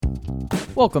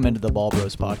Welcome into the Ball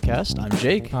Bros podcast. I'm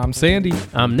Jake. I'm Sandy.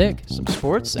 I'm Nick. Some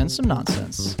sports and some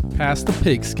nonsense. Past the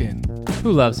pigskin.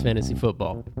 Who loves fantasy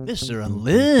football? Mr.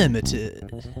 Unlimited.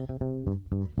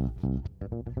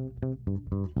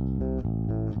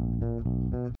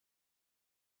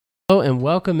 Hello and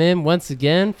welcome in once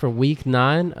again for week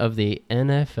 9 of the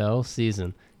NFL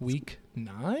season. Week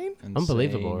 9?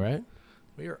 Unbelievable, right?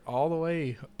 We are all the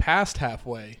way past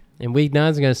halfway. And week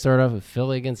 9 is going to start off with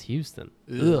Philly against Houston.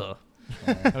 Ugh.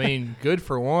 I mean, good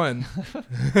for one.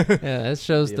 Yeah, that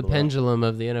shows the pendulum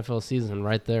of the NFL season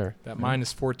right there. That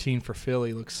minus 14 for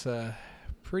Philly looks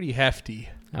pretty hefty.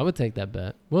 I would take that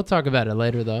bet. We'll talk about it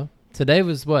later, though. Today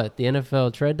was what? The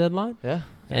NFL trade deadline? Yeah.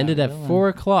 Ended at 4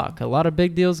 o'clock. A lot of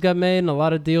big deals got made, and a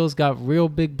lot of deals got real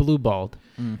big blue-balled.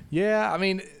 Yeah, I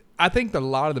mean, I think that a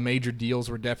lot of the major deals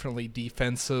were definitely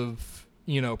defensive,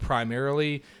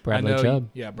 primarily. Bradley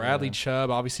Chubb. Yeah, Bradley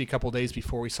Chubb. Obviously, a couple of days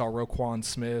before we saw Roquan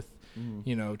Smith,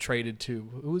 traded to,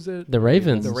 who was it? The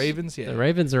Ravens. The Ravens, yeah. The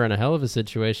Ravens are in a hell of a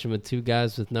situation with two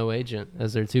guys with no agent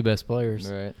as their two best players.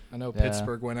 Right. I know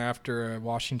Pittsburgh went after a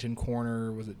Washington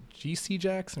corner. Was it G.C.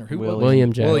 Jackson or who?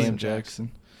 William Jackson. William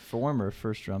Jackson. Former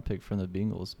first-round pick from the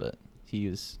Bengals, but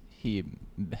he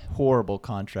horrible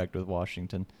contract with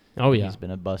Washington. Oh, yeah. He's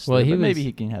been a bust. Well, But maybe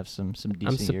he can have some decent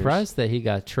I'm surprised that he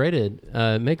got traded.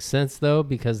 It makes sense, though,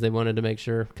 because they wanted to make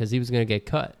sure, because he was going to get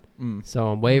cut. So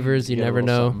on waivers, you never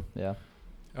know. Yeah.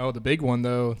 Oh, the big one,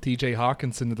 though, T.J.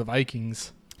 Hawkinson to the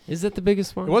Vikings. Is that the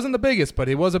biggest one? It wasn't the biggest, but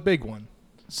it was a big one.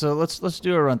 So let's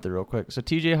do a run-through real quick. So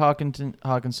T.J. Hawkinson,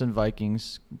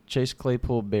 Vikings, Chase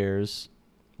Claypool, Bears,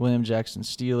 William Jackson,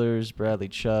 Steelers, Bradley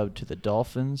Chubb to the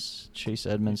Dolphins, Chase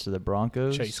Edmonds to the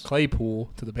Broncos. Chase Claypool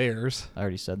to the Bears. I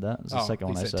already said that. It was the second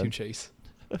one I said. Two Chase.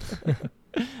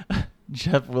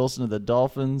 Jeff Wilson to the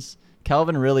Dolphins.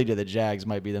 Calvin Ridley to the Jags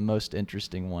might be the most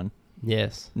interesting one.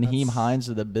 Yes. Naheem Hines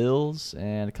to the Bills,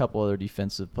 and a couple other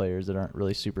defensive players that aren't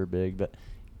really super big. But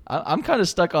I'm kind of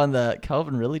stuck on the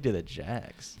Calvin Ridley to the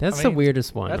Jags. That's the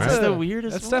weirdest one. That's the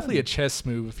weirdest That's one. definitely a chess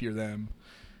move if you're them.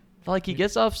 Like, he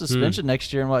gets off suspension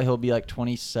next year, and he'll be like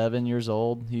 27 years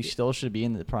old. He still should be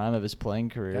in the prime of his playing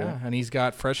career. Yeah, and he's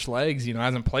got fresh legs.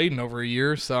 Hasn't played in over a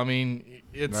year. So, I mean,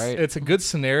 it's a good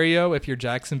scenario. If you're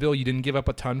Jacksonville, you didn't give up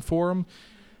a ton for him.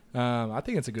 I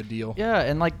think it's a good deal. Yeah,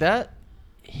 and like that,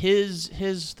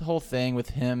 his whole thing with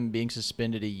him being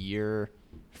suspended a year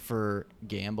for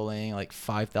gambling, like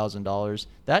 $5,000,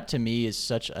 that to me is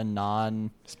such a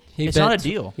it's not a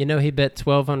deal. He bet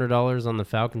 $1,200 on the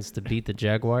Falcons to beat the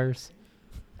Jaguars.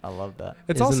 I love that.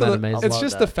 Isn't that amazing? It's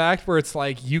just the fact where it's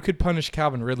like you could punish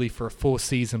Calvin Ridley for a full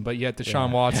season, but yet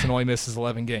Deshaun Watson only misses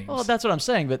 11 games. Well, that's what I'm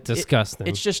saying. But disgusting.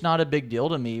 It's just not a big deal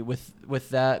to me with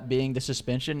that being the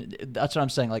suspension. That's what I'm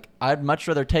saying. Like, I'd much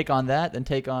rather take on that than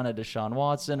take on a Deshaun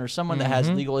Watson or someone that has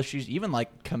legal issues. Even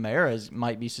like Kamara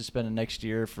might be suspended next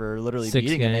year for literally 6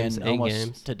 beating games, a man 8 almost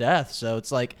games. to death. So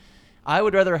it's like, I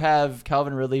would rather have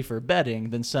Calvin Ridley for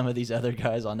betting than some of these other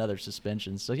guys on other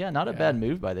suspensions. So, not a bad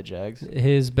move by the Jags.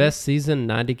 His best season,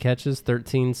 90 catches,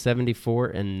 1374,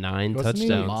 and 9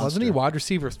 touchdowns. Wasn't he wide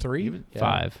receiver 3?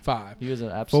 5. 5. He was an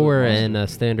absolute 4 monster. in a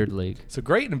standard league. It's a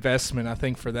great investment, I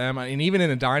think, for them. And even in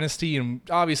a dynasty, and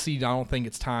obviously I don't think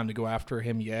it's time to go after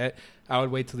him yet. I would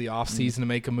wait till the offseason to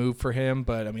make a move for him.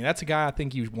 But, I mean, that's a guy I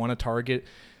think you want to target.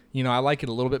 I like it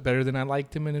a little bit better than I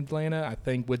liked him in Atlanta. I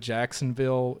think with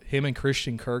Jacksonville, him and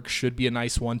Christian Kirk should be a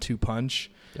nice 1-2 punch.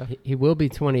 Yeah. He will be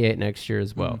 28 next year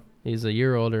as well. He's a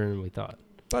year older than we thought.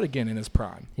 But again, in his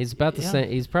prime. He's about the same.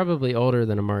 He's probably older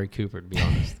than Amari Cooper, to be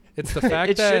honest. It's the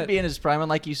fact it that should be in his prime, and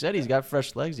like you said, he's got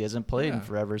fresh legs. He hasn't played in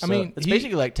forever. So it's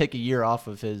basically like take a year off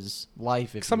of his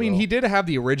life. He did have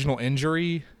the original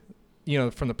injury,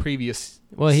 from the previous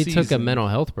he season. took a mental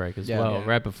health break as well,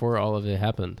 right before all of it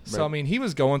happened. So, he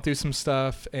was going through some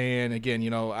stuff, and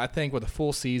again, I think with a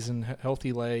full season,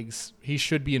 healthy legs, he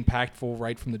should be impactful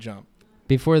right from the jump.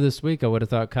 Before this week, I would have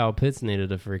thought Kyle Pitts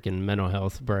needed a freaking mental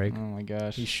health break. Oh, my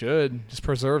gosh. He should. Just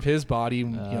preserve his body,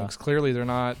 because clearly they're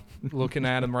not looking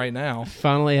at him right now.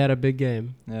 Finally had a big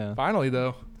game. Yeah. Finally,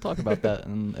 though. Talk about that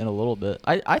in a little bit.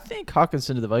 I think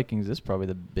Hawkinson to the Vikings is probably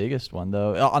the biggest one,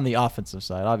 though, on the offensive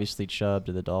side. Obviously, Chubb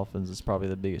to the Dolphins is probably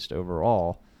the biggest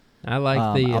overall. I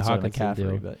like the Hawkinson McCaffrey,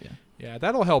 deal. But yeah,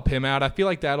 that'll help him out. I feel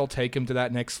like that'll take him to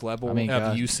that next level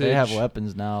of usage. They have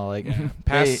weapons now.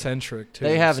 Pass-centric, too.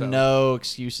 They have no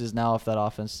excuses now if that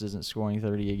offense isn't scoring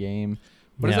 30 a game.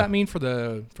 What does that mean for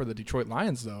the Detroit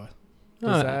Lions, though?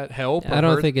 Does that help? I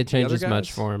don't think it changes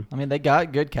much for him. They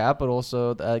got good capital,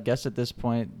 so I guess at this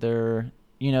point they're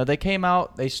they came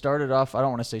out. They started off. I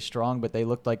don't want to say strong, but they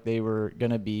looked like they were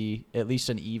going to be at least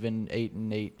an even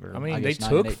 8-8. Or I mean, I they guess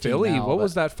took 9-8 Philly. now, What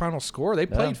was that final score? They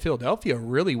played Philadelphia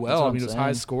really well. I mean, it was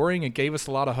high scoring. It gave us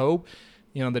a lot of hope.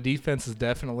 The defense has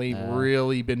definitely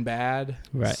really been bad.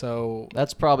 Right. So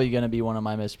that's probably going to be one of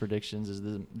my missed predictions is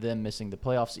them missing the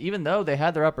playoffs, even though they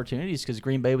had their opportunities because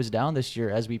Green Bay was down this year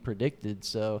as we predicted.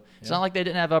 So it's not like they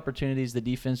didn't have opportunities. The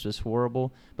defense was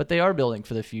horrible, but they are building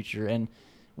for the future. And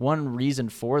one reason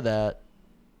for that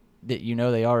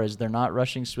they are is they're not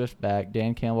rushing Swift back.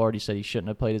 Dan Campbell already said he shouldn't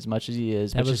have played as much as he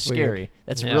is, which is scary.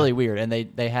 That's really weird. And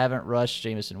they haven't rushed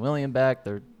Jamison Williams back.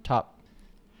 Their top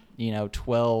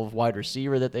 12 wide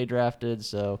receiver that they drafted.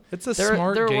 So it's a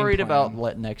smart they're game worried plan.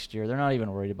 about next year. They're not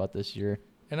even worried about this year.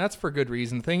 And that's for good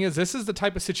reason. The thing is, this is the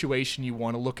type of situation you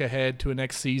want to look ahead to a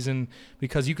next season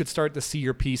because you could start to see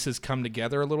your pieces come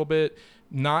together a little bit,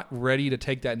 not ready to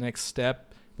take that next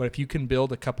step. But if you can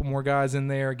build a couple more guys in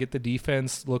there, get the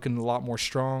defense looking a lot more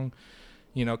strong,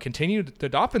 continue. The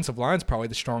offensive line is probably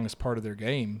the strongest part of their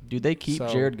game. Do they keep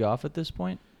Jared Goff at this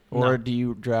point? Or do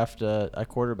you draft a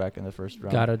quarterback in the first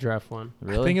round? Gotta draft one.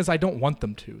 Really? The thing is, I don't want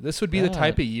them to. This would be the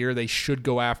type of year they should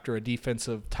go after a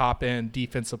top-end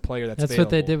defensive player that's available. What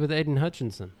they did with Aiden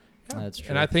Hutchinson. Yeah. That's true.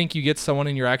 And I think you get someone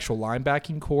in your actual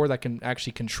linebacking core that can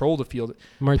actually control the field.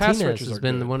 Martinez has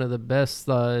been one of the best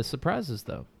surprises,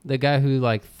 though. The guy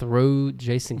who threw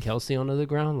Jason Kelsey onto the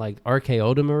ground,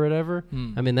 RKO'd him or whatever.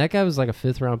 I mean, that guy was like a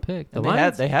 5th-round pick.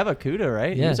 They have Akuda,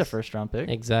 right? Yes. He was a first-round pick.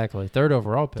 Exactly. 3rd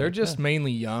overall pick. They're just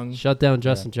mainly young. Shut down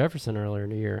Justin Jefferson earlier in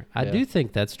the year. I do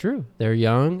think that's true. They're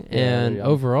young, and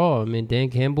overall, I mean, Dan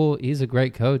Campbell, he's a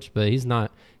great coach, but he's no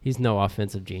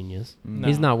offensive genius. No.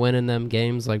 He's not winning them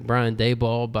games like Brian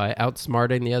Daboll by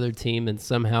outsmarting the other team and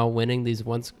somehow winning these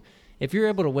ones. If you're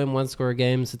able to win one-score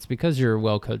games, it's because you're a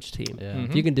well-coached team. Yeah.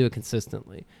 If you can do it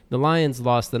consistently. The Lions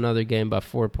lost another game by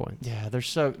 4 points. Yeah,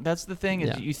 that's the thing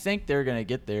is you think they're going to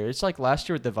get there. It's like last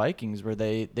year with the Vikings where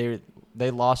they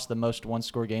lost the most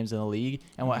one-score games in the league,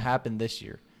 and what happened this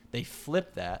year? They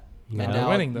flipped that,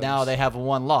 and now they have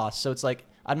one loss. So it's like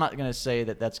I'm not going to say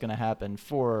that that's going to happen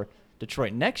for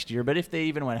Detroit next year, but if they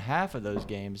even win half of those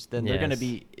games, then they're going to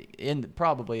be in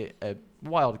probably a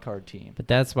wild card team. But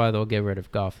that's why they'll get rid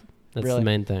of Goff. That's the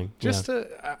main thing.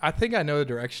 I think I know the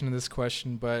direction of this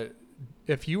question, but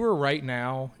if you were right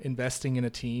now investing in a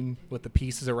team with the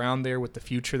pieces around there, with the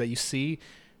future that you see,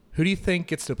 who do you think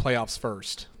gets to the playoffs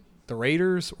first? The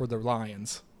Raiders or the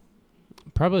Lions?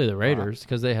 Probably the Raiders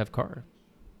because they have Carr.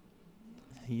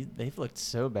 They've looked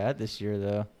so bad this year,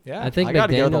 though. Yeah, I think I got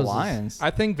to go to the Lions.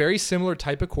 I think very similar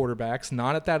type of quarterbacks,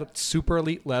 not at that super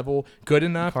elite level, good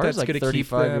enough Carr's that's going to keep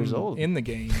them in the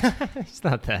game. He's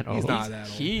not that old. He's not that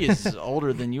old. He is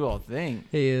older than you all think.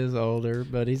 He is older,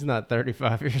 but he's not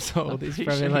 35 years old. He's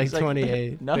probably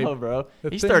 28. No, bro.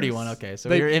 He's 31. Okay,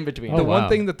 so you're in between. The one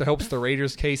thing that helps the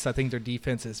Raiders' case, I think their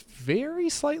defense is very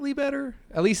slightly better,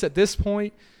 at least at this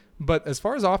point. But as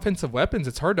far as offensive weapons,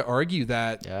 it's hard to argue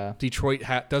that Detroit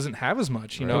doesn't have as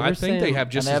much. I think they have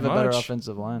just as much. They have a better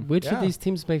offensive line. Which of these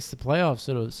teams makes the playoffs?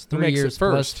 So it's 3 years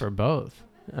plus for both.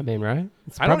 I mean, right?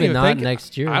 It's I probably don't even not think,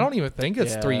 next year. I don't even think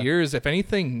it's 3 years. If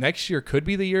anything, next year could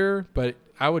be the year. But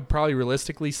I would probably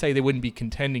realistically say they wouldn't be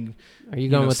contending. Are you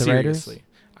going with the Raiders?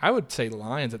 I would say the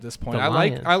Lions at this point.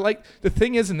 I like the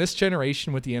thing is in this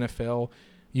generation with the NFL.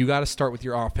 You got to start with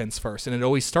your offense first, and it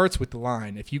always starts with the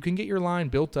line. If you can get your line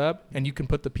built up and you can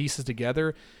put the pieces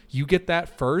together, you get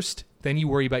that first, then you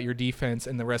worry about your defense,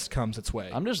 and the rest comes its way.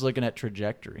 I'm just looking at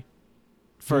trajectory.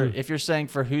 If you're saying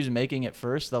for who's making it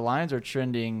first, the Lions are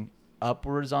trending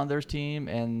upwards on their team,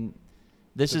 and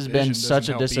this has been such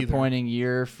a disappointing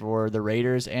year for the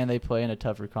Raiders, and they play in a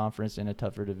tougher conference in a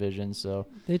tougher division. So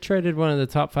they traded one of the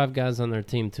top 5 guys on their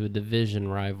team to a division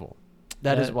rival.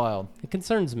 That is wild. It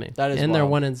concerns me. That is and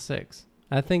wild. they're 1-6.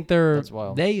 I think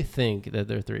they think that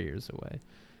they're 3 years away.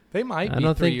 They might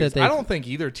be 3 years. I don't think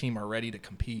either team are ready to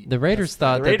compete. The Raiders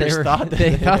thought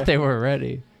they were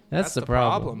ready. That's the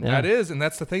problem. Yeah. That is, and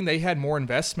that's the thing. They had more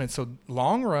investment. So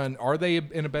long run, are they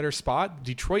in a better spot?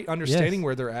 Detroit understanding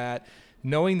where they're at,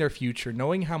 knowing their future,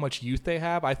 knowing how much youth they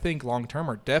have, I think long term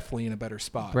are definitely in a better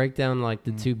spot. Break down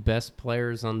the 2 best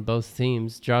players on both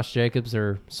teams, Josh Jacobs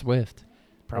or Swift.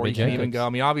 Probably or you can even go. I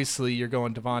mean, obviously, you're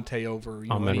going Devontae over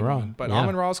Amon-Ra, but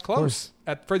Amon-Ra's close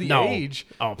for the age.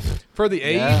 Oh, for the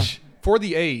age,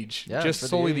 just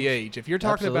solely the age. If you're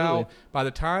talking about by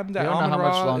the time that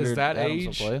Amon-Ra is that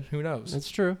age, who knows? That's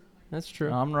true.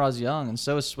 Amon-Ra's young, and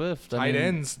so is Swift. Tight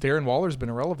ends. Darren Waller's been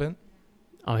irrelevant.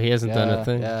 Oh, he hasn't done a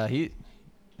thing.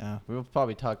 Yeah, we'll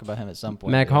probably talk about him at some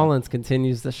point. Mac Hollins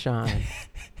continues to shine.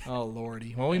 Oh,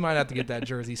 Lordy. Well, we might have to get that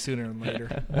jersey sooner than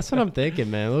later. That's what I'm thinking,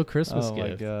 man. A little Christmas gift. Oh,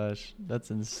 my gosh.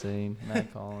 That's insane.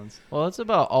 Matt Collins. Well, that's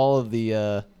about all of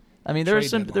the I mean, there's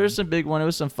some big one. It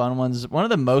was some fun ones. One of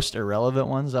the most irrelevant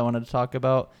ones I wanted to talk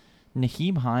about,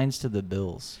 Nyheim Hines to the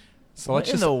Bills. So what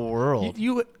in the world?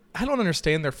 I don't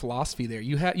understand their philosophy there.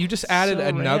 You just added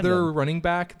another running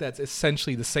back that's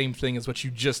essentially the same thing as what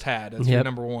you just had as your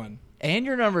number one. And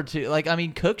your number two. Like, I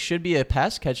mean, Cook should be a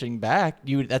pass-catching back.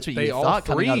 That's what you thought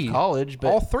coming out of college. But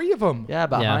all three of them. Yeah,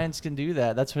 but Hines can do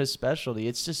that. That's his specialty.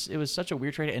 It was such a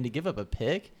weird trade. And to give up a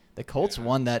pick, the Colts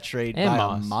won that trade by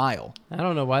a mile. I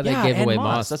don't know why they gave away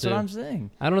Moss. That's what I'm saying.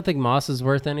 I don't think Moss is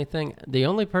worth anything. The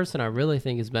only person I really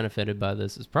think is benefited by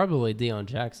this is probably Deion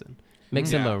Jackson.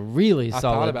 Makes him a really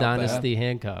solid dynasty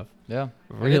handcuff. Yeah.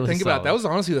 Really think solid. about that was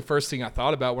honestly the first thing I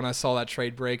thought about when I saw that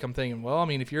trade break. I'm thinking, well, I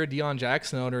mean, if you're a Deion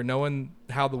Jackson owner, knowing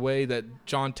how the way that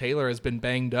John Taylor has been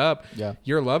banged up,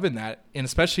 you're loving that. And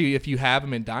especially if you have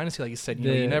him in dynasty, like you said,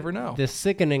 you never know. The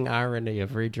sickening irony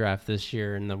of redraft this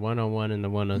year in the 101 and the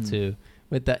 102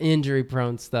 with the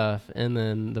injury-prone stuff, and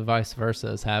then the vice versa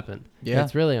has happened. Yeah.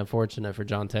 It's really unfortunate for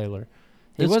John Taylor.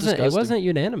 It wasn't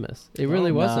unanimous. It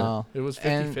really wasn't. No. It was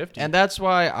 50-50. And that's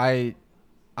why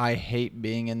I hate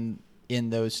being in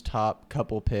those top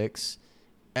couple picks.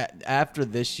 After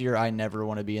this year, I never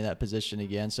want to be in that position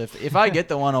again. So if I get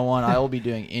the 101, I will be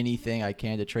doing anything I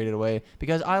can to trade it away,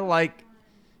 because I like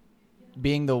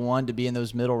being the one to be in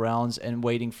those middle rounds and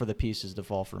waiting for the pieces to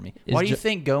fall for me. Why do you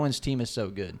think Gowen's team is so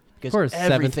good? Because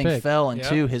everything fell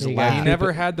into his lap. He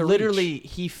never had the literally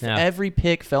every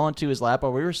pick fell into his lap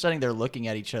while we were sitting there looking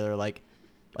at each other like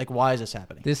why is this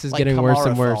happening? This is getting worse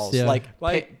and worse. Falls, yeah.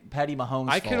 Like Patty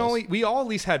Mahomes. We all at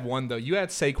least had one though. You had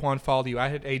Saquon fall to you. I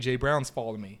had AJ Brown's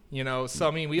fall to me. So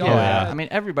I mean, we all had. I mean,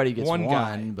 everybody gets one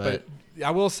guy, but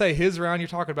I will say his round you're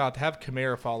talking about, to have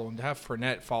Kamara follow him, to have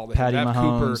Fournette follow him, Patty to have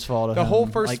Mahomes Cooper fall to the him. whole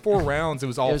first 4 rounds, it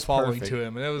was all following perfect. to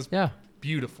him, and it was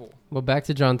beautiful. Well, back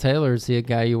to John Taylor. Is he a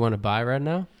guy you want to buy right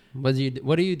now? What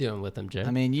are you doing with him, Jay?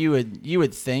 I mean, you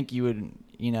would think you would,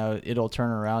 it'll turn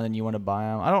around and you want to buy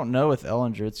him. I don't know with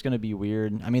Ellinger. It's going to be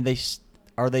weird. I mean,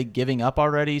 are they giving up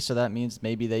already? So that means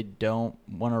maybe they don't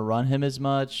want to run him as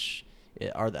much.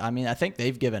 I think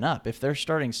they've given up. If they're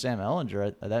starting Sam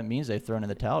Ellinger, that means they've thrown in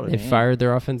the towel. They fired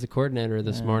their offensive coordinator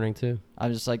this morning too.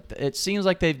 I'm just like, it seems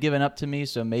like they've given up to me.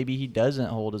 So maybe he doesn't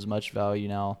hold as much value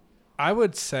now. I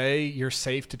would say you're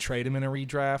safe to trade him in a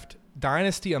redraft.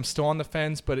 Dynasty, I'm still on the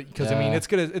fence, but because I mean,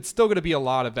 it's still gonna be a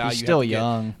lot of value. He's still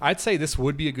young. I'd say this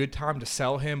would be a good time to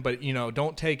sell him, but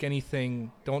don't take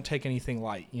anything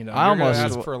light. I almost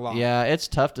ask for a lot. Yeah, it's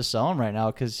tough to sell him right now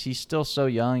because he's still so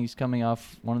young. He's coming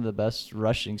off one of the best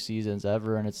rushing seasons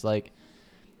ever, and it's like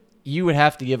you would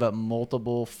have to give up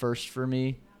multiple firsts for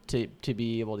me to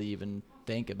be able to even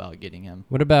think about getting him.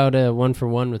 What about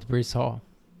 1-for-1 with Breece Hall?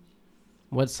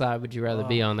 What side would you rather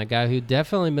be on? The guy who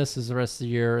definitely misses the rest of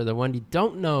the year, or the one you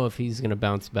don't know if he's going to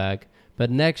bounce back,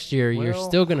 but next year you're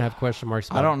still going to have question marks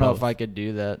about I don't know both. if I could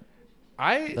do that.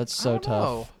 That's so tough.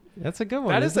 Know. That's a good one.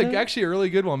 That is actually a really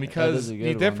good one, because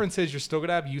the difference is you're still going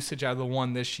to have usage out of the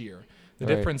one this year. The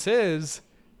difference is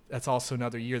that's also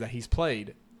another year that he's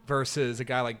played versus a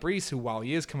guy like Breece, who, while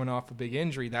he is coming off a big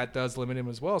injury, that does limit him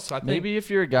as well. So I think maybe if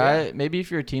you're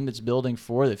a team that's building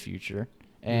for the future,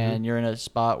 and you're in a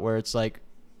spot where it's like,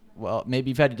 well, maybe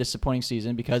you've had a disappointing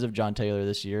season because of John Taylor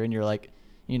this year, and you're like,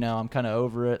 I'm kind of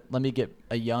over it. Let me get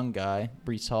a young guy,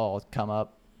 Breece Hall, come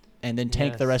up, and then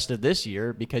tank the rest of this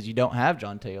year because you don't have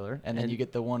John Taylor, and then you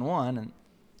get the 1-1.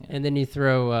 And then you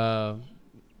throw,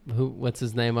 what's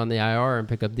his name on the IR and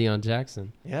pick up Deion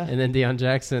Jackson. Yeah. And then Deion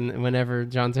Jackson, whenever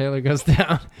John Taylor goes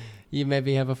down, you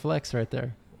maybe have a flex right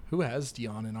there. Who has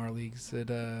Deion in our leagues?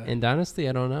 In Dynasty,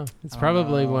 I don't know. It's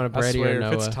probably one of Brady or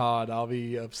Noah. If it's Todd, I'll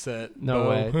be upset. No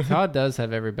way. Todd does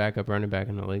have every backup running back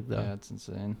in the league, though. Yeah, that's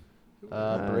insane.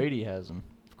 Brady has him.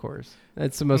 Of course.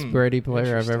 That's the most Brady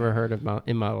player I've ever heard of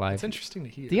in my life. It's interesting to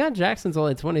hear. Deion Jackson's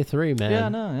only 23, man. Yeah, I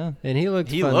know, yeah. And he looked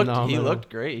phenomenal. He looked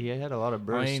great. He had a lot of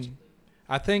burst.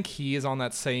 I think he is on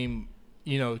that same,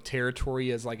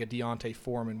 territory as like a Deontay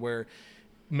Foreman, where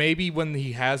maybe when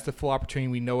he has the full opportunity,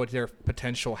 we know what their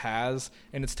potential has,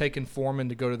 and it's taken Foreman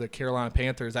to go to the Carolina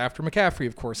Panthers after McCaffrey,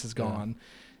 of course, is gone,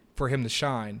 for him to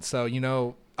shine.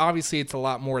 So, obviously it's a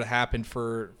lot more to happen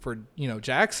for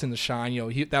Jackson to shine.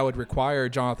 That would require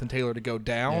Jonathan Taylor to go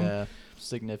down. Yeah,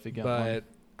 significant. But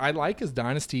I like his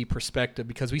dynasty perspective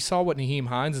because we saw what Nyheim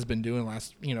Hines has been doing the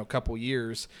last couple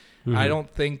years. Mm-hmm. I don't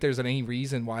think there's any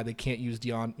reason why they can't use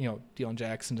Deion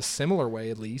Jackson a similar way,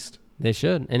 at least. They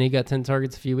should. And he got 10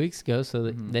 targets a few weeks ago, so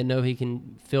that they know he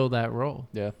can fill that role.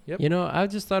 Yeah. Yep. You know, I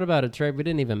just thought about a trade we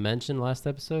didn't even mention last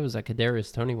episode. It was that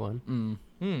Kadarius Toney one.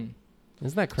 Isn't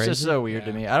that crazy? It's just so weird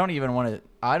to me. I don't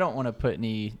want to put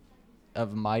any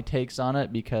of my takes on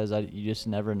it because you just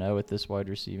never know with this wide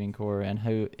receiving core and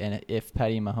if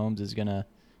Patty Mahomes is going to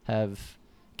have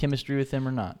chemistry with him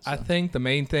or not. So. I think the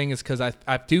main thing is because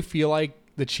I do feel like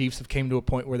the Chiefs have came to a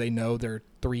point where they know there are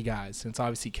 3 guys. And it's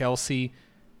obviously Kelsey.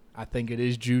 I think it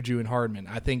is Juju and Hardman.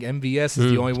 I think MVS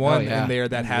is the only one in there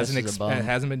that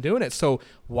hasn't been doing it. So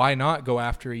why not go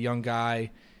after a young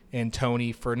guy and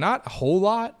Toney for not a whole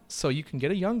lot? So you can get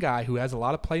a young guy who has a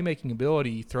lot of playmaking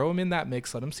ability. Throw him in that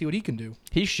mix. Let him see what he can do.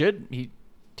 He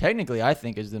technically, I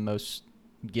think, is the most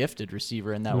gifted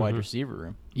receiver in that wide receiver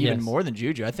room. Even more than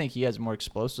Juju. I think he has more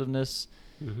explosiveness.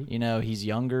 You know, he's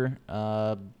younger,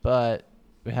 but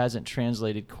it hasn't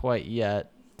translated quite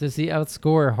yet. Does he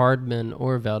outscore Hardman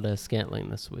or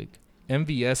Valdez-Scantling this week?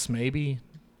 MVS maybe.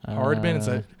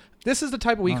 Hardman this is the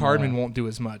type of week Hardman won't do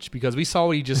as much because we saw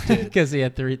what he just did. Because he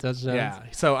had 3 touchdowns. Yeah,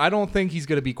 so I don't think he's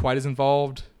going to be quite as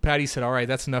involved. Patty said, all right,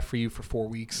 that's enough for you for 4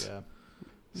 weeks. Yeah.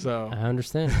 So I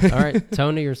understand. All right,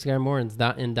 Toney or Sky Moore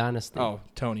in Dynasty? Oh,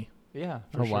 Toney. Yeah.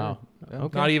 Oh, sure. wow. Yeah.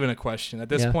 Okay. Not even a question. At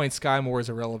this point, Sky Moore is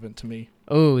irrelevant to me.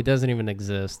 Oh, it doesn't even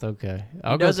exist. Okay.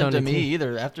 It doesn't to me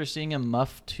either. After seeing him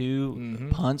muff 2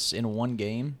 punts in one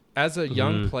game. As a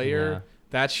young player,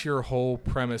 that's your whole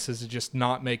premise is to just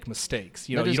not make mistakes.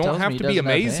 You know, you don't have to be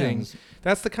amazing.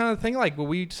 That's the kind of thing like what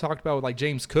we talked about with like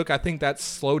James Cook. I think that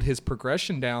slowed his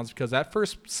progression down because that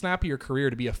first snap of your career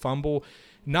to be a fumble,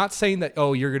 not saying that,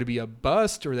 oh, you're going to be a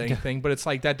bust or anything, but it's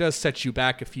like that does set you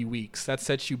back a few weeks. That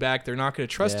sets you back. They're not going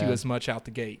to trust you as much out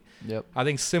the gate. Yep. I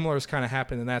think similar has kind of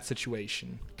happened in that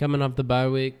situation. Coming off the bye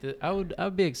week, I would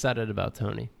be excited about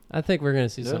Toney. I think we're going to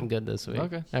see something good this week.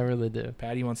 Okay. I really do.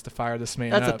 Patty wants to fire this man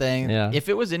That's up. the thing. Yeah. If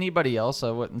it was anybody else, I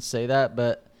wouldn't say that,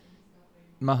 but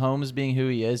Mahomes being who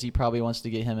he is, he probably wants to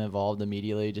get him involved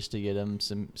immediately just to get him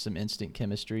some instant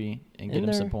chemistry and get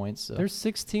him some points. So. There's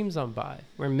 6 teams on bye.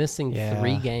 We're missing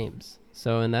 3 games.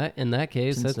 So in that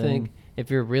case, I think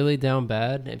if you're really down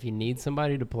bad, if you need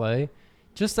somebody to play,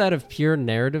 just out of pure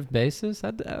narrative basis,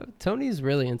 Toney's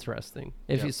really interesting.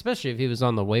 Especially if he was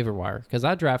on the waiver wire, because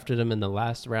I drafted him in the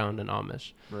last round in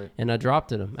Amish, and I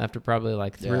dropped him after probably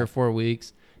like 3 or 4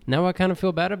 weeks. Now I kind of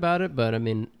feel bad about it, but I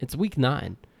mean it's week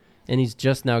 9. And he's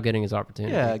just now getting his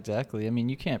opportunity. Yeah, exactly. I mean,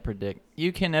 you can't predict.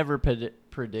 You can never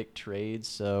predict trades,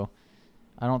 so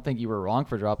I don't think you were wrong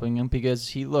for dropping him because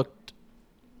he looked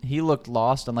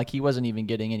lost and like he wasn't even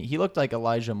getting any. He looked like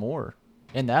Elijah Moore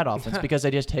in that offense because they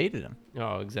just hated him.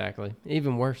 Oh, exactly.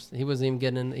 Even worse. He wasn't even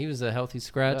getting in. He was a healthy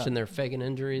scratch, and they're faking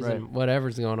injuries and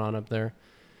whatever's going on up there.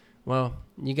 Well,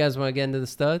 you guys want to get into the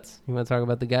studs? You want to talk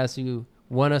about the guys who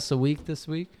won us a week this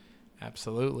week?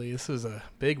 Absolutely. This is a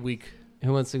big week.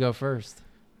 Who wants to go first?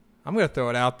 I'm going to throw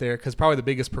it out there because probably the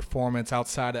biggest performance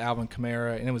outside of Alvin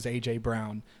Kamara, and it was A.J.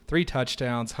 Brown. 3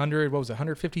 touchdowns,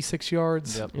 156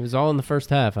 yards? Yep. It was all in the first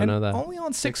half. I know that. Only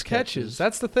on 6 catches.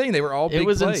 That's the thing. They were all big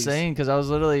plays. It was insane because I was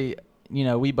literally,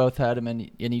 we both had him in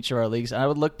each of our leagues, and I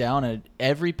would look down at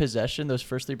every possession, those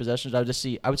first 3 possessions, I would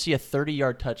see a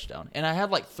 30-yard touchdown. And I had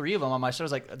like 3 of them on my show. I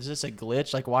was like, is this a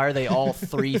glitch? Like, why are they all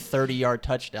 3 30-yard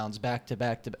touchdowns back to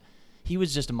back to back? He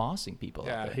was just mossing people.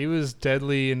 Yeah, he was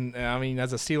deadly, and I mean,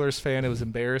 as a Steelers fan, it was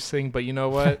embarrassing. But you know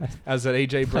what? As an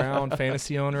A.J. Brown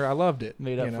fantasy owner, I loved it.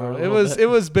 Made up for it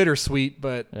was bittersweet,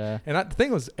 but yeah. And the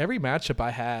thing was, every matchup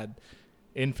I had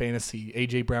in fantasy,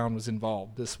 A.J. Brown was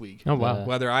involved this week. Oh wow! Yeah.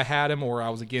 Whether I had him or I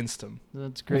was against him.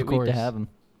 That's a great week to have him.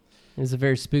 It was a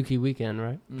very spooky weekend,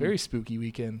 right? Very spooky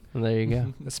weekend. Well, there you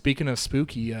go. Speaking of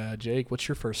spooky, Jake, what's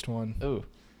your first one? Oh,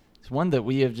 it's one that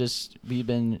we've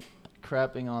been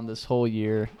crapping on this whole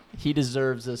year. He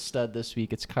deserves a stud this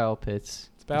week. It's Kyle Pitts.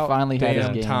 It's about finally had his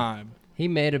game. time. He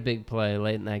made a big play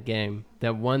late in that game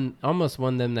that almost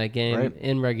won them that game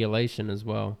in regulation as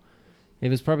well. It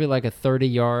was probably like a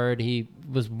 30-yard. He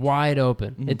was wide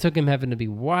open. Mm-hmm. It took him having to be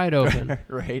wide open.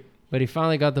 Right. But he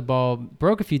finally got the ball,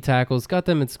 broke a few tackles, got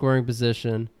them in scoring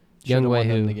position. Young Wei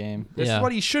Hu. The game. This is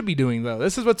what he should be doing, though.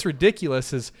 This is what's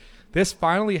ridiculous is this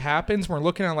finally happens. We're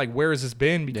looking at like, where has this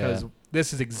been? Because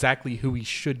this is exactly who he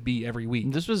should be every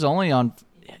week. This was only on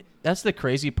 – that's the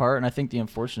crazy part, and I think the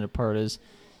unfortunate part is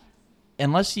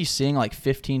unless he's seeing like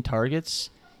 15 targets,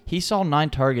 he saw 9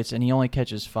 targets and he only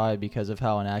catches 5 because of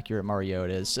how inaccurate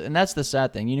Mariota is. And that's the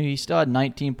sad thing. He still had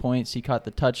 19 points. He caught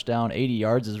the touchdown. 80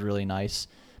 yards is really nice.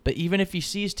 But even if he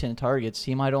sees 10 targets,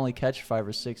 he might only catch 5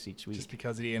 or 6 each week. Just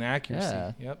because of the inaccuracy.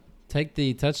 Yeah. Yep. Take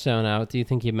the touchdown out. Do you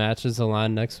think he matches the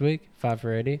line next week, 5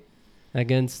 for 80,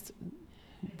 against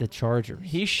the Chargers.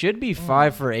 He should be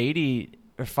 5 for 80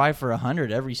 or 5 for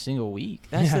 100 every single week.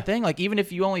 That's the thing. Like, even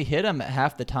if you only hit him at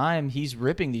half the time, he's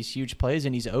ripping these huge plays,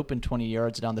 and he's open 20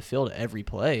 yards down the field every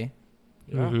play.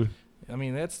 Yeah. Mm-hmm. I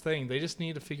mean, that's the thing. They just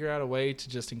need to figure out a way to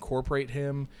just incorporate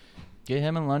him. Get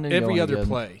him in London every other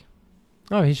play.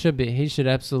 Oh, he should be. He should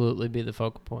absolutely be the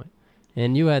focal point.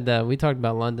 And you had we talked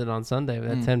about London on Sunday with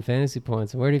that 10 fantasy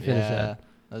points. Where did he finish at?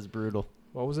 That's brutal.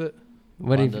 What was it?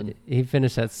 What he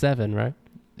finished at 7, right?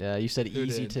 Yeah, you said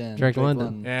easy 10. Drake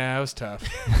London. Yeah, it was tough.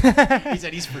 He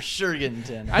said he's for sure getting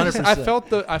 10. I felt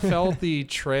the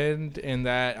trend in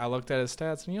that. I looked at his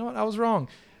stats, and you know what? I was wrong.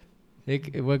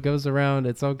 What goes around,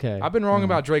 it's okay. I've been wrong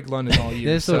about Drake London all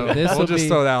year, we'll just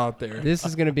throw that out there. This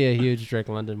is going to be a huge Drake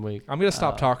London week. I'm going to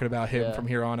stop talking about him from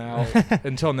here on out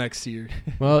until next year.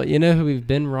 Well, you know who we've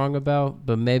been wrong about,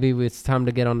 but maybe it's time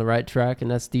to get on the right track, and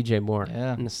that's DJ Moore.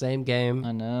 Yeah. In the same game,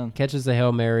 I know. catches a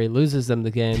Hail Mary, loses them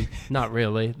the game. Not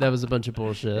really. That was a bunch of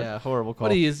bullshit. Yeah, horrible call.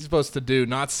 What he is supposed to do,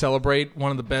 not celebrate one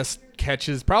of the best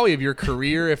catches probably of your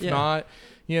career, if not,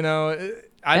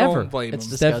 I don't blame him. It's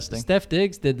disgusting. Steph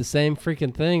Diggs did the same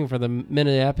freaking thing for the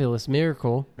Minneapolis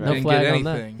Miracle. Right. No Didn't flag get on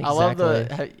that. anything. I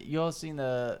love you all seen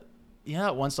that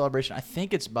one celebration? I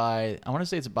think it's I want to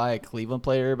say it's by a Cleveland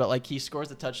player, but like he scores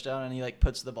the touchdown and he like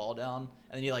puts the ball down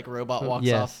and then he like robot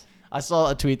walks off. I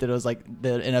saw a tweet that it was like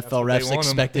the NFL refs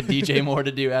expected DJ Moore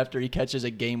to do after he catches a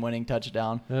game-winning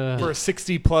touchdown. For a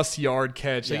 60-plus yard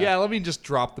catch. Yeah. Let me just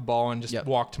drop the ball and just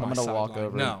walk to my sideline. I'm going to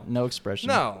walk over. No expression.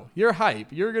 No, you're hype.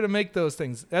 You're going to make those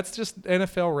things. That's just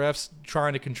NFL refs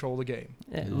trying to control the game.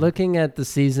 Looking at the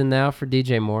season now for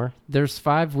DJ Moore, there's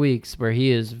 5 weeks where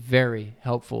he is very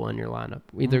helpful in your lineup.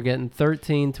 Either getting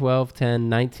 13, 12, 10,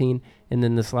 19, and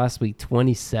then this last week,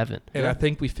 27. And I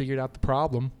think we figured out the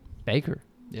problem. Baker.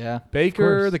 Yeah.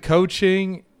 Baker, the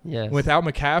coaching. Yes. Without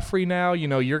McCaffrey now,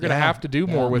 you're going to have to do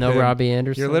more with him. No Robbie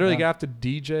Anderson. You're literally going to have to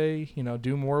DJ,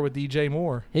 do more with DJ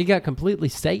Moore. He got completely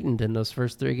Sataned in those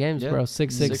first 3 games, bro.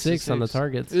 666 on the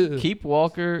targets. Keep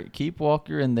Walker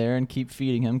in there and keep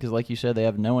feeding him because, like you said, they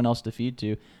have no one else to feed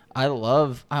to. I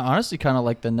honestly kind of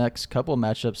like the next couple of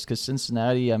matchups because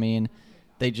Cincinnati, I mean,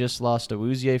 they just lost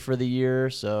Awuzie for the year,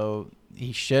 so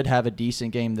he should have a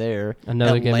decent game there.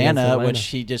 Another game against Atlanta, which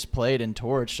he just played in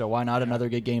Torch, so why not another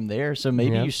good game there? So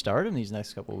maybe you start him these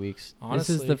next couple of weeks.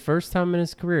 Honestly, this is the first time in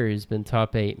his career he's been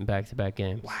top 8 in back-to-back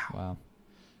games. Wow.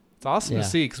 It's awesome to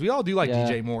see because we all do like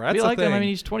DJ Moore. That's we like the thing. him. I mean,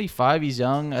 he's 25. He's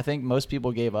young. I think most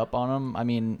people gave up on him. I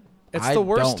mean, it's the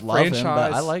worst don't love franchise. Him,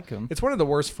 but I like him. It's one of the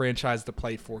worst franchises to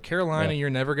play for. Carolina, you're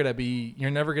never gonna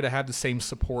have the same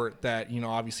support that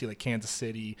obviously like Kansas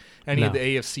City, any of the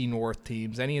AFC North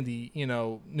teams, any of the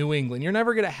New England. You're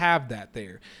never gonna have that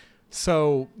there.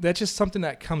 So that's just something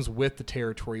that comes with the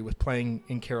territory with playing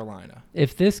in Carolina.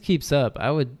 If this keeps up, I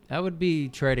would be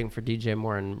trading for DJ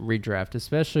Moore and redraft,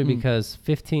 especially because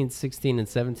 15, 16, and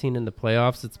 17 in the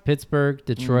playoffs. It's Pittsburgh,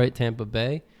 Detroit, Tampa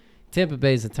Bay. Tampa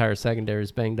Bay's entire secondary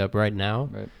is banged up right now.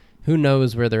 Right. Who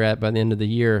knows where they're at by the end of the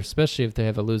year, especially if they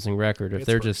have a losing record, if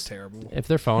they're just terrible. If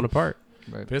they're falling apart.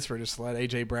 Right. Pittsburgh just let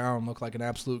A.J. Brown look like an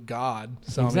absolute god.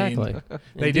 So exactly. I mean,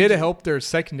 they did help their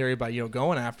secondary by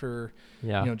going after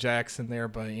Yeah. Jackson there,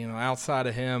 but outside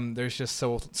of him, there's just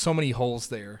so many holes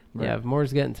there. Right. Yeah, if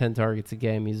Moore's getting 10 targets a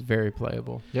game, he's very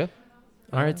playable. Yeah.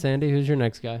 All right, Sandy, who's your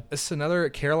next guy? This is another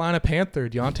Carolina Panther,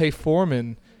 Deontay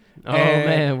Foreman. Oh,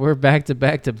 man, we're back to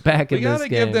back in this game. We got to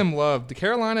give them love. The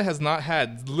Carolina has not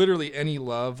had literally any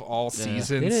love all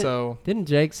season. Didn't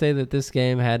Jake say that this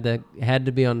game had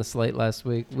to be on the slate last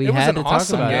week? We it had was to an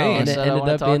awesome talk about game. it, and it ended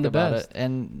up being the best.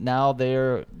 And now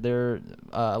they're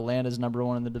Atlanta's number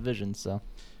 1 in the division. So,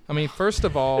 I mean, first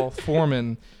of all,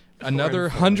 Foreman. Another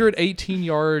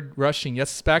 118-yard rushing.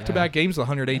 Yes, back-to-back games with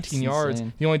 118 yards.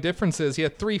 Insane. The only difference is he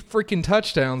had 3 freaking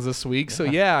touchdowns this week. So,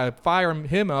 fire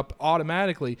him up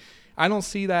automatically. I don't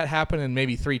see that happening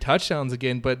maybe 3 touchdowns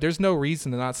again, but there's no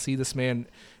reason to not see this man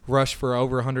rush for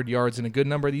over 100 yards in a good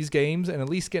number of these games and at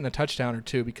least getting a touchdown or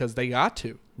 2 because they got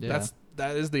to. Yeah.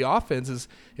 That is the offense. Is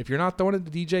if you're not throwing it to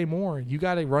DJ Moore, you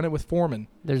got to run it with Foreman.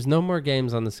 There's no more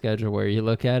games on the schedule where you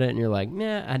look at it and you're like,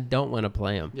 nah, I don't want to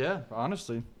play him. Yeah,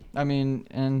 honestly. I mean,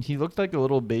 and he looked like a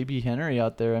little baby Henry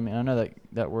out there. I mean, I know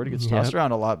that word gets tossed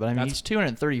around a lot, but I mean, he's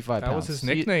 235 pounds. That was his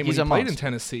nickname when he played in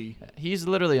Tennessee. He's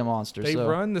literally a monster. They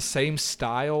run the same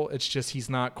style. It's just he's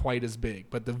not quite as big.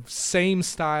 But the same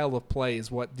style of play is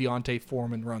what Deontay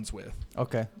Foreman runs with.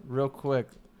 Okay, real quick.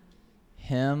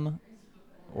 Him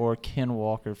or Ken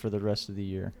Walker for the rest of the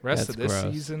year? Rest That's of this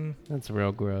gross. season. That's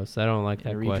real gross. I don't like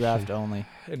that And question. redraft only.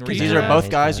 And Because these are redraft. both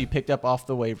guys Yeah. you picked up off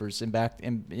the waivers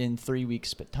in 3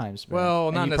 weeks time span. Well,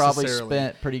 and not you probably necessarily.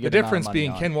 spent pretty The good amount of difference money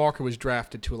being on. Ken Walker was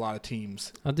drafted to a lot of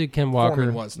teams. I'll do Ken Walker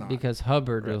Foreman was not. because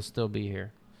Hubbard Right. will still be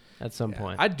here at some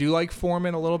point. I do like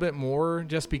Foreman a little bit more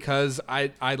just because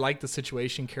I like the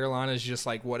situation. Carolina's just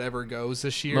like whatever goes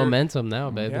this year. Momentum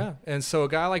now, baby. Yeah. And so a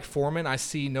guy like Foreman, I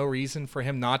see no reason for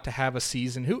him not to have a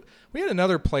season. We had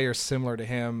another player similar to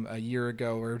him a year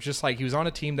ago where just like he was on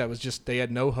a team that was just they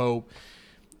had no hope.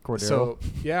 Cordero. So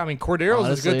yeah, I mean Cordero's is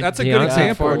Honestly, good. That's a Deontay good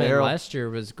example. Foreman last year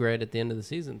was great at the end of the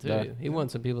season too. Yeah. He won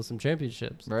some people some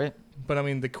championships. right? But I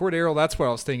mean the Cordero, that's what I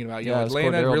was thinking about. You Yeah, know, it was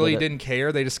Atlanta Cordero, really but didn't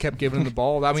care. They just kept giving him the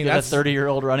ball. I mean Give that's a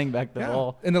 30-year-old running back the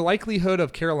ball. And the likelihood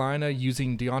of Carolina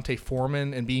using Deontay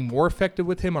Foreman and being more effective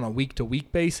with him on a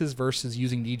week-to-week basis versus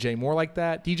using DJ Moore like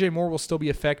that. DJ Moore will still be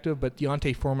effective, but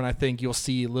Deontay Foreman, I think you'll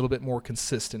see a little bit more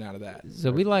consistent out of that.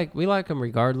 So we like him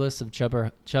regardless of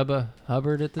Chuba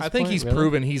Hubbard at this point. I think he's really?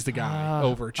 proven he's the guy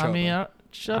over Chuba. I mean,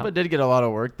 Chuba did get a lot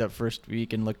of work that first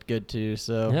week and looked good too.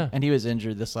 So Yeah. and he was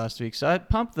injured this last week, so I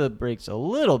pumped the brakes a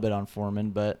little bit on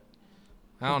Foreman, but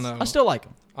I don't know. I still like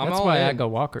him. I'm That's all why in. I go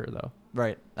Walker though.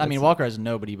 Right. I mean, Walker has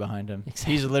nobody behind him.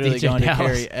 Exactly. He's literally DJ going Dallas. to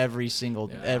carry every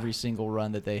single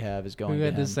run that they have is going Who to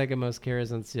had him. the second most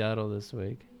carries on Seattle this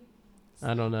week?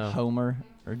 I don't know. Homer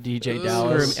or DJ Ugh,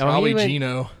 Dallas. Oh, Probably he went-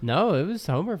 Gino. No, it was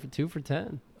Homer for 2 for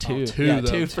 10. Two. two, Yeah,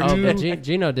 though. 2 for Oh, 2. but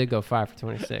Gino did go 5 for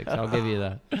 26. I'll give you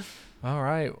that. All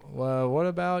right. Well, what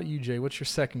about you, Jay? What's your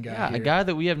second guy Yeah, here? a guy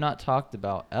that we have not talked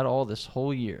about at all this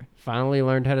whole year. Finally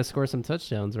learned how to score some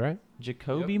touchdowns, right?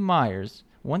 Jacoby Myers.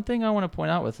 One thing I want to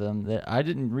point out with him that I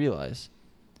didn't realize,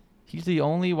 he's the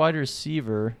only wide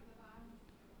receiver,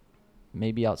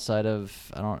 maybe outside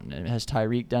of, has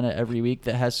Tyreek done it every week,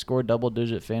 that has scored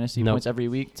double-digit fantasy Nope. points every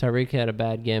week? Tyreek had a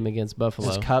bad game against Buffalo.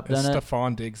 Has Cup done it?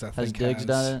 Stephon Diggs, I think. Has Diggs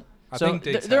done it? I So think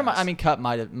Diggs there, has. I mean, Cup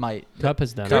might. Cup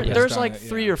has done Cup it. has There's done like it,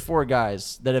 3 yeah. or 4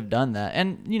 guys that have done that.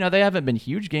 And, they haven't been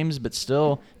huge games, but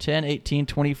still 10, 18,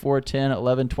 24, 10,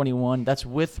 11, 21. That's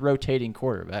with rotating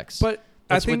quarterbacks. But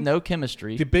That's I think with no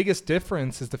chemistry. the biggest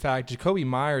difference is the fact Jacoby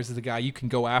Myers is the guy you can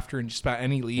go after in just about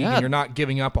any league, Yeah. and you're not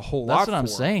giving up a whole lot That's what I'm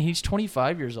for. saying. He's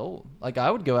 25 years old. Like, I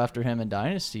would go after him in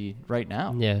Dynasty right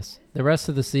now. Yes. The rest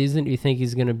of the season, do you think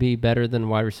he's going to be better than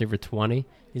wide receiver 20?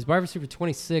 He's wide receiver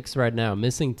 26 right now,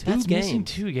 missing 2 That's games. missing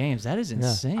 2 games. That is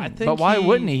insane. I think but why he-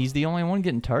 wouldn't he? He's the only one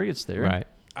getting targets there. Right.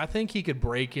 I think he could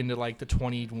break into like the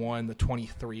 21, the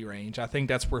 23 range. I think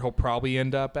that's where he'll probably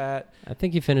end up at. I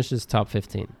think he finishes top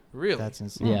 15. Really? That's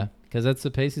insane. Yeah, because that's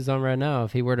the pace he's on right now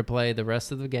if he were to play the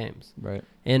rest of the games. Right.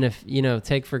 And if,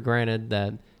 take for granted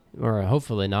that, or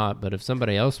hopefully not, but if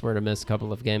somebody else were to miss a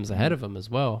couple of games ahead of him as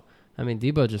well. I mean,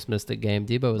 Debo just missed a game.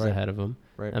 Debo was Right. ahead of him.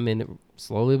 Right. I mean,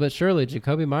 slowly but surely,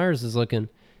 Jacoby Myers is looking.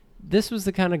 This was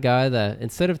the kind of guy that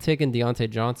instead of taking Deontay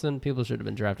Johnson, people should have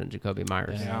been drafting Jacoby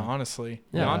Myers. Yeah, honestly.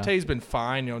 Yeah. Deontay's been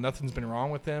fine. Nothing's been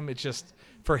wrong with him. It's just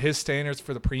for his standards,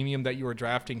 for the premium that you were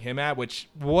drafting him at, which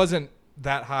wasn't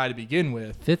that high to begin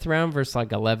with. 5th round versus like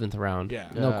 11th round. Yeah.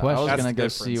 No I question. was That's gonna the go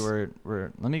see difference.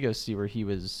 where. Let me go see where he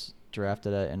was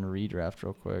drafted at and redraft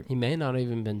real quick. He may not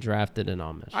even been drafted in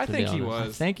Amish. I to think be he honest. I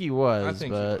was. think he was, I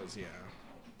think but he was, yeah.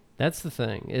 That's the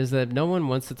thing, is that no one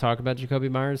wants to talk about Jacoby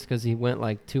Myers because he went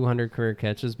like 200 career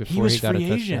catches before he was got free a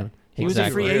touchdown. agent. He was a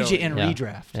free Really? agent in Yeah.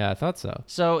 redraft. Yeah, I thought so.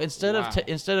 So instead Wow.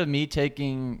 instead of me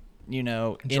taking any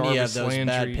of Jarvis those bad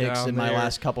Landry picks down in my there.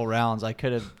 last couple rounds, I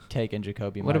could have taken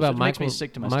Jacoby Myers. What about It makes me Michael,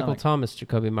 sick to my Michael stomach. Thomas,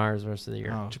 Jacoby Myers rest of the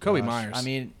year? Oh, Jacoby gosh. Myers. I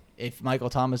mean, if Michael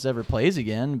Thomas ever plays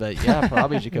again, but yeah,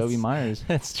 probably Jacoby Myers.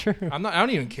 That's true. I don't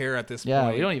even care at this Yeah,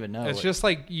 point. we don't even know. It's what- just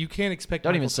like you can't expect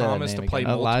Don't Michael even say that Thomas to name play again.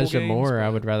 multiple Elijah games, Moore, I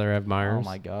but- would rather have Myers. Oh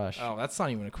my gosh. Oh, that's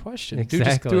not even a question. Dude just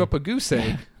Exactly. threw up a goose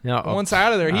egg. No, Once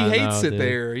out of there, he I hates know, it dude.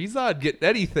 there. He's not getting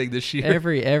anything this year.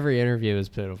 Every interview is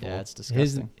pitiful. Yeah, it's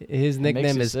disgusting. His makes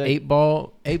nickname you is sick. 8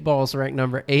 Ball. 8 Ball's ranked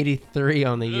number 83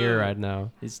 on the year right now.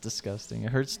 It's disgusting.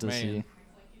 It hurts to Man. see.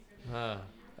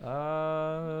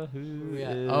 Who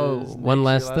is one next?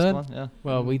 last Your stud? one? Yeah.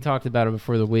 Well, we talked about it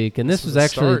before the week, and this This was was a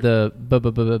actually start.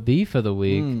 the beef of the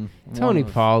week. Tony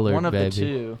Pollard, one of baby. the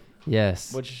two.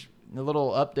 Yes. Which a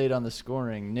little update on the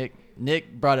scoring.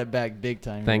 Nick brought it back big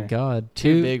time. Thank here. God.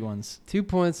 Two big ones. 2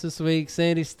 points this week.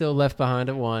 Sandy's still left behind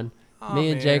at 1. Oh, Me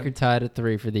and man. Jake are tied at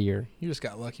 3 for the year. You just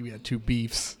got lucky we had 2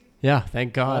 beefs. Yeah,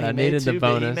 thank God. Well, he I made needed the two big-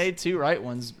 bonus. He made 2 right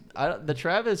ones. The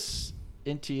Travis,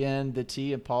 Etienne, the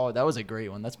T, and Paul. That was a great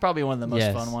one. That's probably one of the most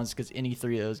Yes. fun ones because any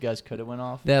 3 of those guys could have went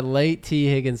off. That late T.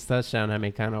 Higgins touchdown had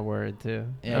me kind of worried too.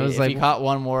 Yeah, I was if like, he caught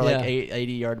one more Yeah. like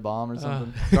 80-yard bomb or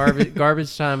something.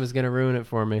 garbage time is going to ruin it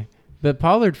for me. But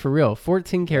Pollard, for real,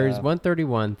 14 carries,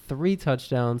 131, 3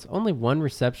 touchdowns, only 1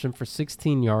 reception for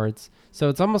 16 yards. So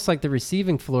it's almost like the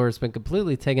receiving floor has been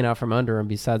completely taken out from under him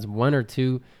besides one or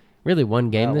two, really one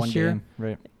game this year.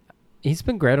 Right. He's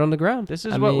been great on the ground. This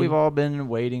is what we've all been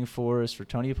waiting for, is for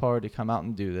Tony Pollard to come out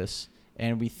and do this.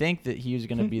 And we think that he was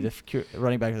going to be the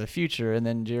running back of the future. And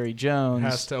then Jerry Jones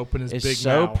has to open his big mouth. Is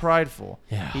so prideful.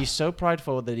 Yeah. He's so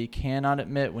prideful that he cannot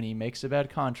admit when he makes a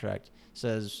bad contract,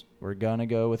 says, we're going to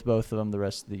go with both of them the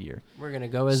rest of the year. We're going to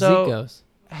go as Zeke goes.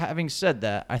 Having said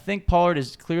that, I think Pollard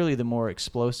is clearly the more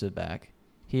explosive back.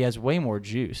 He has way more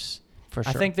juice. For sure.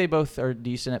 I think they both are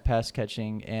decent at pass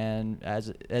catching. And as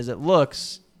it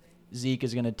looks, Zeke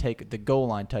is going to take the goal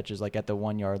line touches, like at the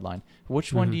 1 yard line.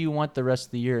 Which one do you want the rest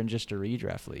of the year in just a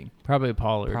redraft league? Probably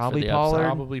Pollard.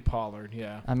 Probably Pollard.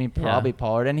 Yeah. I mean, probably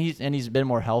Pollard, and he's been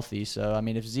more healthy. So I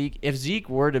mean, if Zeke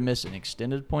were to miss an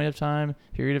extended period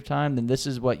of time, then this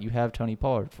is what you have Tony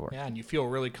Pollard for. Yeah, and you feel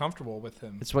really comfortable with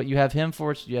him. It's what you have him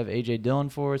for. It's what you have AJ Dillon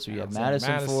for. It's what you have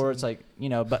Madison for. It's like,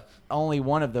 but only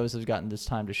one of those has gotten this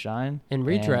time to shine. In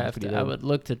redraft, I would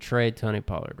look to trade Tony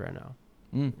Pollard right now.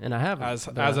 And I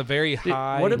haven't. As a very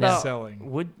high what about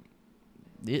selling.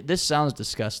 This sounds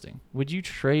disgusting. Would you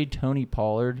trade Tony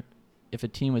Pollard if a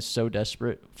team was so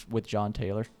desperate with John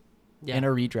Taylor in a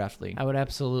redraft league? I would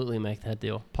absolutely make that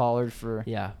deal. Pollard for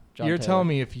John You're Taylor. telling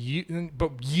me if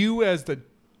you as the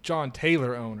John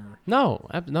Taylor owner. No.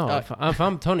 If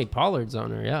I'm Tony Pollard's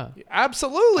owner,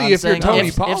 absolutely. I'm if you're Tony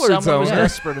Pollard's if someone was owner,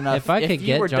 desperate enough, if I could you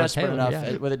get were John desperate Taylor,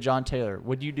 enough with a John Taylor,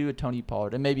 would you do a Tony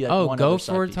Pollard and maybe one go other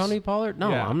for side Tony piece? Pollard?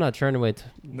 No, Yeah. I'm not trying to wait.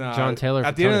 John Taylor.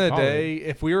 At for the end Tony of the Pollard. day,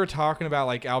 if we were talking about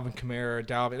like Alvin Kamara,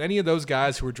 Dalvin, any of those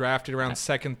guys who were drafted around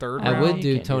second, third round, I would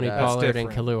do can't do Tony that. Pollard That's and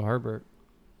different. Khalil Herbert.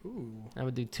 Ooh. I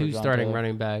would do 2 John starting Taylor.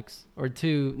 running backs or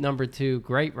 2 number 2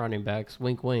 great running backs.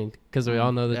 Wink, wink, because we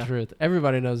all know the Yeah. truth.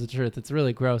 Everybody knows the truth. It's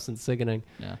really gross and sickening.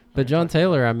 Yeah. But John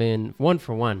Taylor, I mean, 1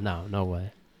 for 1. No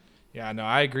way. Yeah, no,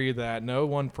 I agree with that. No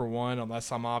 1 for 1,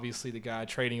 unless I'm obviously the guy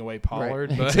trading away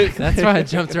Pollard. But That's why I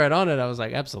jumped right on it. I was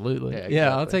like, absolutely.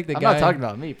 Yeah, I'll take the I'm guy. not talking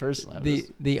about me personally.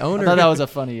 The owner. I thought that was a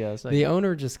funny the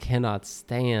owner just cannot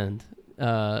stand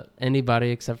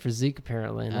anybody except for Zeke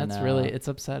apparently, and that's really it's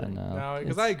upsetting. no,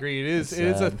 because I agree, it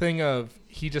is a thing of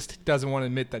he just doesn't want to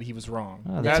admit that he was wrong.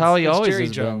 Oh, that's how he always Jerry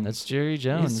has Jones. been. That's Jerry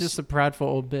Jones. He's just a prideful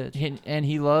old bitch. And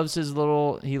he loves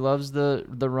he loves the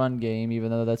run game,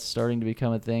 even though that's starting to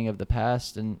become a thing of the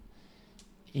past. And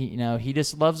he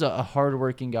just loves a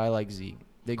hardworking guy like Zeke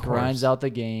that grinds out the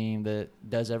game, that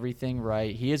does everything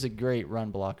right. He is a great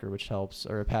run blocker, which helps,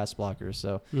 or a pass blocker.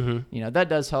 So that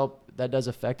does help. That does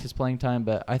affect his playing time.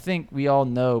 But I think we all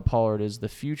know Pollard is the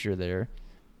future there.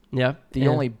 Yeah. The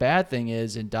only bad thing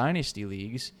is in dynasty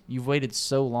leagues, you've waited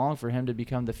so long for him to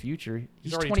become the future.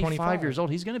 He's already 25 years old.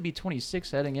 He's going to be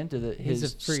 26 heading into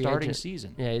his starting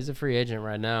season. Yeah, he's a free agent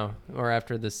right now, or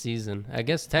after this season. I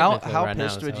guess technically how right now.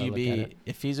 pissed would you be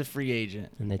if he's a free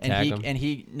agent and they tag him and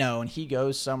he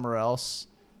goes somewhere else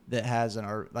that has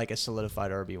a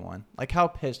solidified RB1? Like, how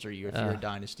pissed are you if you're a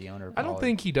dynasty owner of I don't Pollard?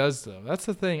 think he does, though. That's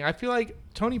the thing. I feel like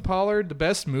Tony Pollard, the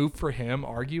best move for him,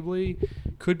 arguably,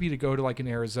 could be to go to like an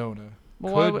Arizona. I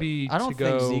don't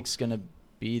think Zeke's going to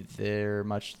be there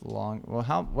much long. Well,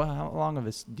 how long of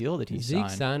a deal did he sign?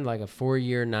 Zeke signed like a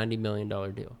 4-year, $90 million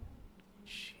deal.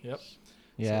 Yep.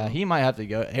 Yeah, he might have to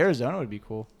go. Arizona would be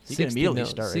cool. He can immediately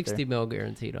start right 60 there. mil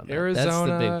guaranteed on that. Arizona,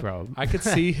 that's the big problem. I could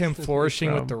see him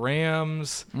flourishing with the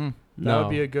Rams. That would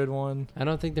be a good one. I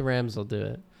don't think the Rams will do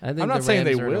it. I think I'm not the saying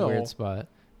Rams they are in a will, weird spot.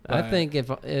 I think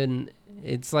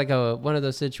it's like one of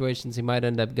those situations he might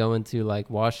end up going to, like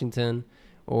Washington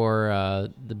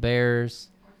or the Bears,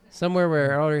 somewhere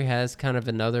where it already has kind of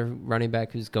another running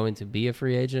back who's going to be a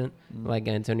free agent, like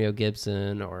Antonio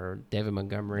Gibson or David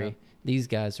Montgomery. Yeah. These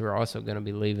guys who are also going to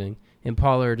be leaving. And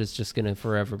Pollard is just going to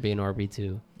forever be an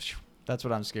RB2. That's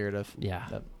what I'm scared of.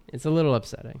 Yeah. It's a little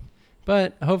upsetting.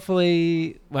 But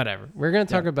hopefully, whatever. We're going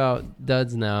to talk about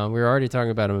duds now. We were already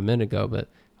talking about him a minute ago, but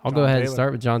I'll go ahead and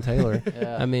start with John Taylor.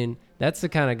 I mean, that's the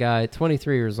kind of guy,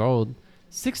 23 years old,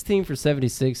 16 for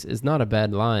 76 is not a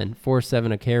bad line,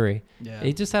 4.7 a carry. Yeah.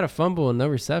 He just had a fumble and no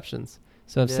receptions.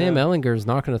 So if Sam Ehlinger is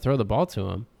not going to throw the ball to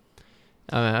him,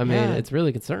 I mean, it's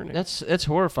really concerning. It's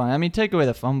horrifying. I mean, take away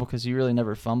the fumble because he really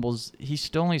never fumbles. He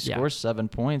still only scores 7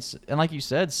 points. And like you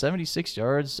said, 76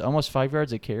 yards, almost 5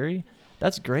 yards a carry.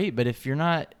 That's great. But if you're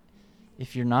not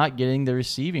getting the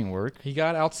receiving work, he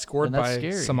got outscored by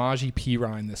Samaje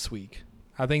Perine this week.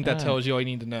 I think that tells you all you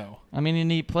need to know. I mean,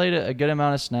 and he played a good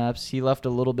amount of snaps. He left a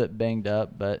little bit banged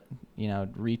up, but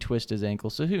retwist his ankle.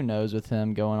 So who knows with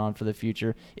him going on for the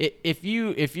future? If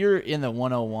you're in the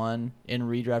 101 in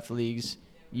redraft leagues,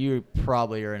 you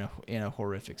probably are in a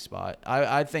horrific spot.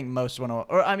 I think most 101,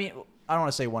 or I mean, I don't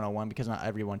want to say 101 because not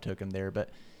everyone took him there, but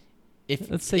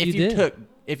Let's say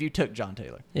if you took John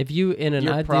Taylor,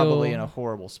 you're probably in a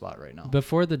horrible spot right now.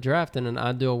 Before the draft, in an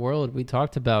ideal world, we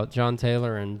talked about John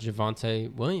Taylor and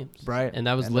Javonte Williams, right? And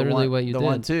that was literally what you did. The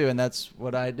one too, and that's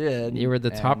what I did. You were the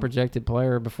top projected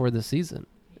player before the season,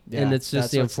 and it's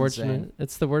just the unfortunate. Insane.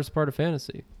 It's the worst part of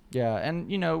fantasy. Yeah, and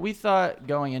we thought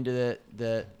going into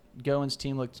that Goins'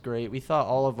 team looked great. We thought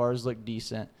all of ours looked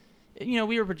decent.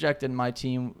 We were projecting my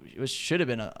team should have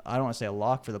been I don't want to say a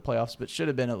lock for the playoffs, but should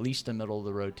have been at least a middle of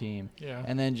the road team. Yeah.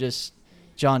 And then just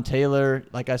John Taylor,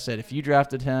 like I said, if you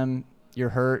drafted him, you're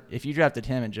hurt. If you drafted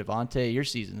him and Javonte, your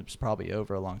season was probably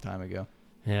over a long time ago.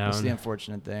 Yeah. That's the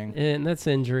unfortunate thing. And that's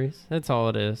injuries. That's all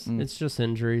it is. It's just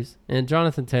injuries. And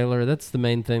Jonathan Taylor, that's the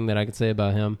main thing that I could say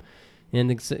about him.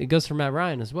 And it goes for Matt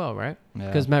Ryan as well, right?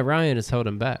 Because Matt Ryan has held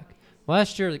him back.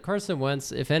 Last year, Carson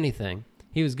Wentz, if anything,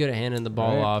 he was good at handing the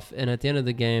ball off. And at the end of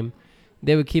the game,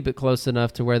 they would keep it close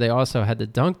enough to where they also had to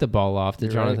dunk the ball off to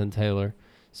Jonathan Taylor.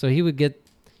 So he would get,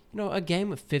 a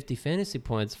game of 50 fantasy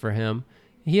points for him.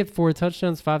 He had 4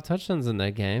 touchdowns, 5 touchdowns in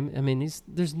that game. I mean,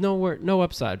 there's no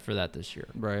upside for that this year.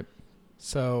 Right.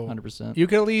 So 100%. You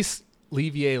could at least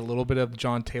alleviate a little bit of the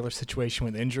John Taylor situation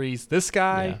with injuries. This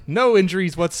guy, no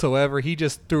injuries whatsoever. He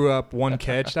just threw up one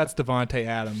catch. That's Davante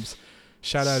Adams.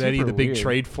 Shout out Eddie, the big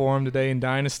trade for him today in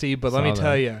Dynasty. But let me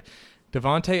tell you,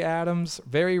 Davante Adams,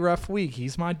 very rough week.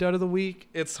 He's my dud of the week.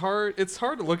 It's hard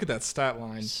to look at that stat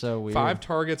line. So weird. 5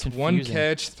 targets, Confusing. 1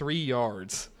 catch, 3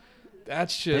 yards.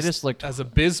 That's just looked as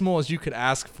abysmal as you could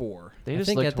ask for. I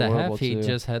think at the half he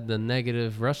just had the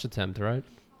negative rush attempt, right?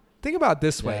 Think about it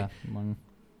this way.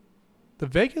 The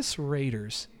Vegas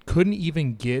Raiders couldn't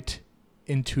even get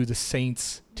into the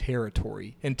Saints'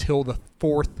 territory until the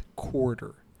 4th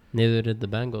quarter. Neither did the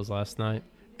Bengals last night.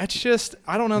 It's just,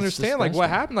 I don't understand, what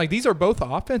happened. These are both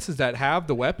offenses that have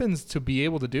the weapons to be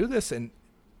able to do this and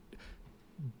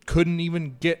couldn't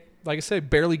even get, like I said,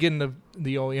 barely get into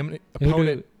the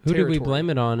opponent Who did we blame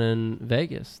it on in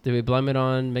Vegas? Did we blame it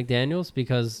on McDaniels?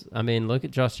 Because, look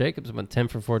at Josh Jacobs, went 10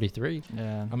 for 43.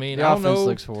 Yeah. The offense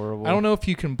looks horrible. I don't know if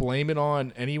you can blame it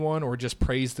on anyone or just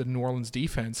praise the New Orleans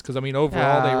defense. Because,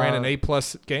 overall, they ran an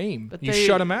A-plus game. But you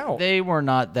shut them out. They were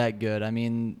not that good.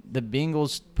 The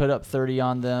Bengals put up 30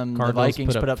 on them. Cardinals the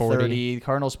Vikings put up 30. The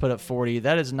Cardinals put up 40.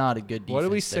 That is not a good defense. What do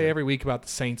we say every week about the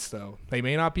Saints, though? They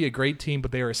may not be a great team,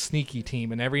 but they are a sneaky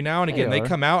team. And every now and again, they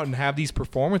come out and have these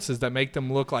performances that make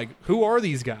them look like, who are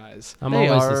these guys? I'm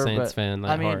always a Saints fan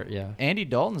at heart, yeah. Andy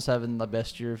Dalton's having the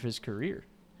best year of his career,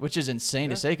 which is insane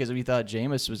to say because we thought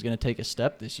Jameis was going to take a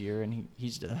step this year, and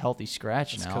he's a healthy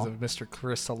scratch now. Because of Mr.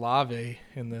 Chris Olave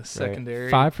in the secondary.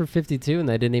 5 for 52, and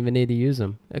they didn't even need to use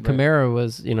him. Kamara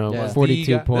was,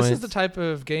 42 points. This is the type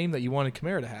of game that you wanted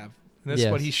Kamara to have. And this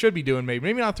is what he should be doing.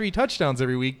 Maybe not 3 touchdowns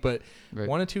every week, but 1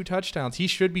 or 2 touchdowns. He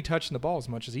should be touching the ball as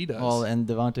much as he does. Well, and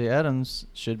Davante Adams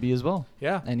should be as well.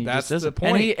 Yeah, and that's the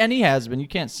point. And he has been. You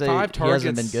can't say he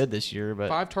hasn't been good this year. But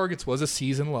 5 targets was a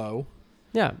season low.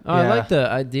 Yeah. I like the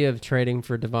idea of trading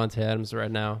for Davante Adams right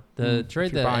now. The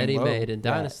trade that Eddie made in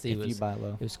Dynasty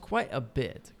was quite a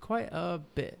bit.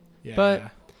 Yeah.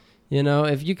 But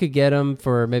if you could get him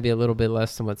for maybe a little bit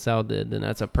less than what Sal did, then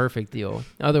that's a perfect deal.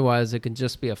 Otherwise, it could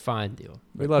just be a fine deal.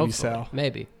 We love you, Sal.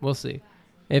 Maybe. We'll see.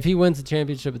 If he wins the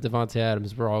championship with Davante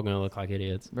Adams, we're all going to look like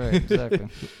idiots. Right, exactly.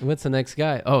 What's the next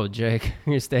guy? Oh, Jake,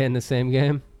 you're staying in the same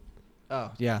game?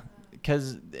 Oh, yeah.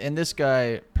 And this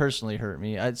guy personally hurt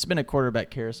me. It's been a quarterback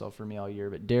carousel for me all year,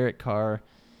 but Derek Carr,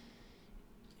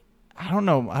 I don't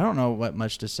know what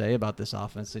much to say about this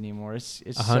offense anymore. It's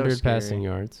 100 so passing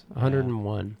yards,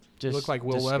 101. Just look like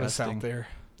Will Levis out there.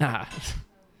 That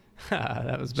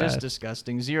was bad. Just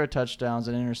disgusting. 0 touchdowns,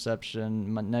 an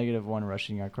interception, -1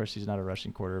 rushing yard. Of course, he's not a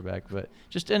rushing quarterback, but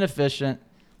just inefficient.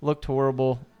 Looked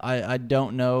horrible. I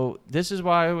don't know. This is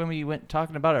why when we went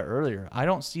talking about it earlier, I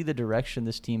don't see the direction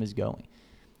this team is going.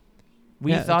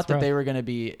 We thought that they were going to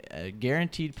be a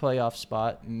guaranteed playoff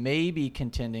spot, maybe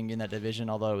contending in that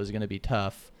division, although it was going to be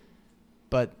tough.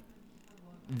 But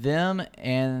them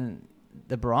and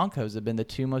the Broncos have been the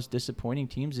 2 most disappointing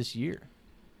teams this year.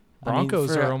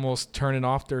 Broncos are almost turning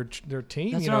off their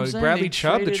team. That's what I'm saying. Bradley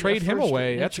Chubb to trade him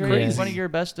away. That's crazy. One of your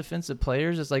best defensive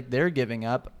players. It's like they're giving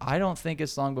up. I don't think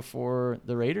it's long before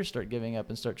the Raiders start giving up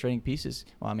and start trading pieces.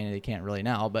 Well, they can't really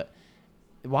now, but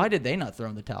why did they not throw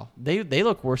in the towel? They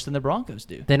look worse than the Broncos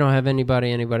do. They don't have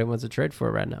anybody wants to trade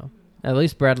for right now. At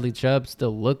least Bradley Chubb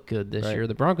still looked good this year.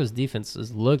 The Broncos' defense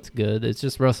has looked good. It's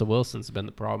just Russell Wilson's been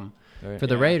the problem. Right. For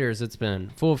the Raiders, it's been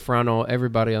full frontal.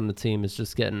 Everybody on the team is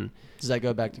just getting. Does that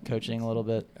go back to coaching a little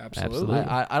bit? Absolutely.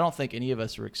 I don't think any of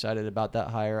us were excited about that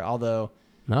hire, although.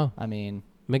 No. I mean.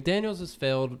 McDaniels has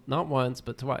failed not once,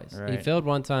 but twice. Right. He failed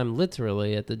one time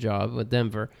literally at the job with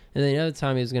Denver. And then the other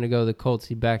time he was going to go to the Colts,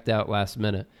 he backed out last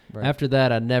minute. Right. After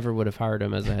that, I never would have hired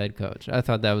him as a head coach. I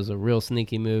thought that was a real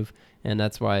sneaky move, and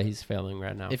that's why he's failing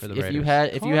right now for the Raiders.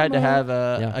 If you had to have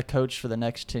a coach for the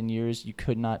next 10 years, you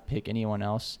could not pick anyone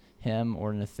else, him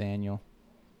or Nathaniel.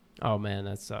 Oh, man,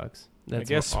 that sucks. I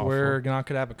guess we're not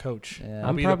going to have a coach. Yeah.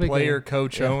 I'll be the player,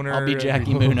 owner. I'll be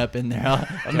Jackie Moon up in there.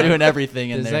 I'm doing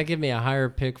everything in there. Does that give me a higher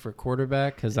pick for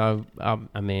quarterback? Because, I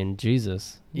mean,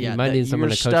 Jesus. Yeah, you might need someone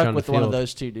to coach on the field. You're stuck with one of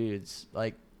those two dudes.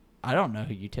 Like, I don't know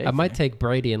who you take. I might take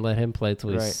Brady and let him play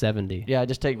till he's 70. Yeah,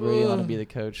 just take Brady and let him be the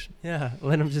coach. Yeah,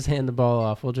 let him just hand the ball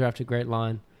off. We'll draft a great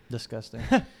line. Disgusting.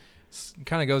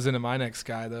 Kind of goes into my next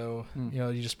guy, though. You know,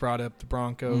 you just brought up the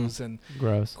Broncos and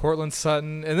gross. Cortland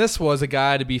Sutton. And this was a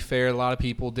guy, to be fair, a lot of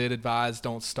people did advise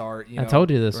don't start. You know. I told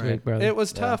you this week, brother. It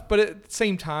was tough, but at the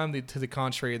same time, to the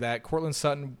contrary of that, Cortland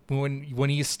Sutton, when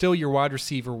he's still your wide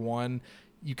receiver one,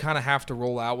 you kind of have to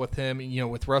roll out with him. You know,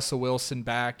 with Russell Wilson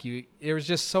back, there was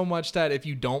just so much that if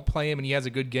you don't play him and he has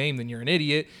a good game, then you're an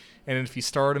idiot. And if you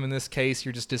start him in this case,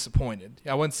 you're just disappointed.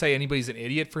 I wouldn't say anybody's an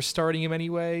idiot for starting him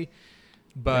anyway,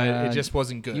 but it just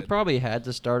wasn't good. You probably had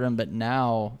to start him, but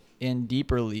now in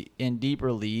deeper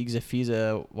leagues, if he's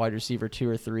a wide receiver 2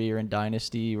 or 3, or in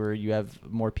Dynasty where you have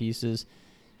more pieces,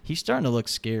 he's starting to look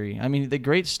scary. I mean, the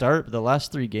great start, the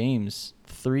last 3 games,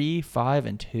 3, 5,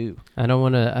 and 2. I don't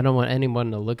want anyone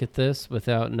to look at this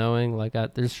without knowing.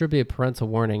 There should be a parental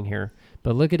warning here.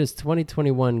 But look at his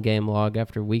 2021 game log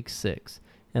after week 6,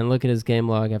 and look at his game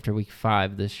log after week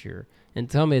 5 this year, and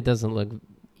tell me it doesn't look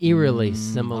eerily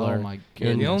similar. Oh my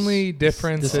goodness! The only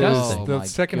difference is the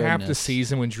second half of the goodness.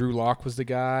 season when Drew Lock was the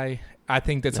guy. I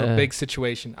think that's a big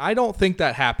situation. I don't think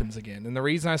that happens again. And the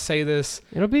reason I say this,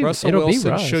 Russell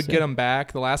Wilson should get him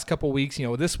back. The last couple of weeks,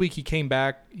 this week he came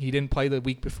back. He didn't play the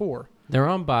week before. They're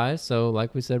on bye, so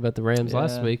like we said about the Rams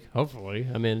last week, hopefully.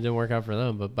 I mean, it didn't work out for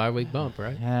them, but bye week bump,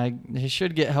 right? Yeah, he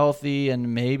should get healthy,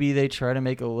 and maybe they try to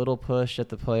make a little push at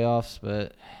the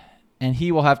playoffs, and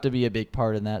he will have to be a big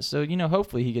part in that. So,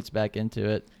 hopefully he gets back into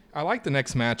it. I like the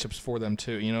next matchups for them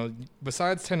too.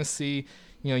 Besides Tennessee,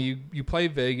 you play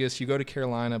Vegas, you go to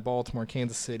Carolina, Baltimore,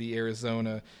 Kansas City,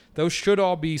 Arizona. Those should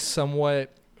all be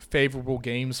somewhat favorable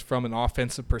games from an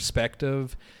offensive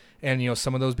perspective. And,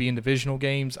 some of those being divisional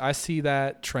games. I see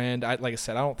that trend. Like I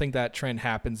said, I don't think that trend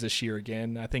happens this year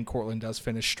again. I think Cortland does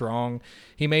finish strong.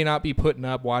 He may not be putting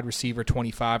up wide receiver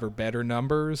 25 or better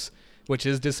numbers, which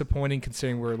is disappointing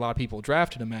considering where a lot of people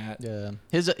drafted him at. Yeah,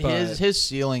 his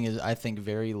ceiling is, I think,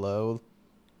 very low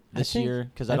this year,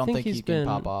 because I don't think he can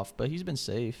pop off. But he's been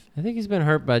safe. I think he's been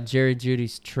hurt by Jerry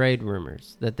Jeudy's trade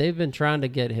rumors that they've been trying to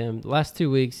get him. The last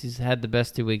 2 weeks, he's had the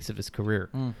best 2 weeks of his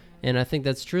career, and I think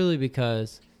that's truly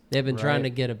because they've been trying to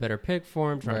get a better pick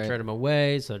for him, trying to trade him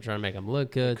away, so trying to make him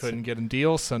look good. Couldn't get him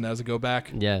deals, so now has to go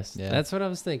back. Yes, that's what I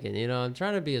was thinking. I'm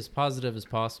trying to be as positive as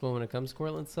possible when it comes to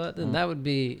Cortland Sutton. That would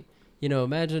be.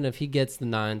 Imagine if he gets the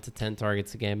 9 to 10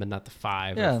 targets a game and not the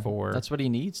 5 or 4. That's what he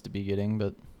needs to be getting.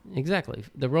 But exactly,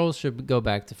 the roles should go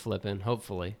back to flipping.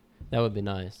 Hopefully, that would be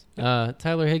nice.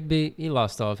 Tyler Higbee, he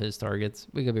lost all of his targets.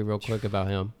 We could be real quick about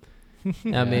him.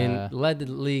 I mean, led the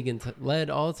league and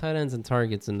led all tight ends and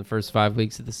targets in the first 5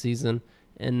 weeks of the season.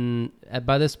 And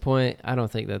by this point, I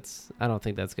don't think that's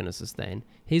going to sustain.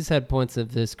 He's had points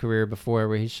of his career before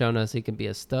where he's shown us he can be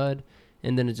a stud,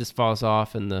 and then it just falls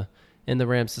off, and the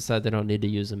Rams decide they don't need to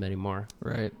use him anymore.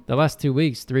 Right. The last 2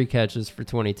 weeks, 3 catches for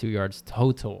 22 yards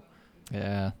total.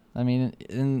 Yeah. I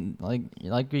mean,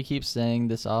 like we keep saying,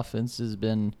 this offense has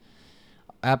been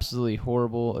absolutely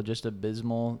horrible, just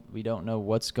abysmal. We don't know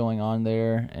what's going on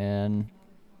there, and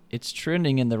it's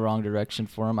trending in the wrong direction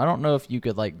for him. I don't know if you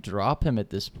could drop him at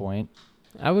this point.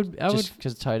 I would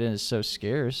because tight end is so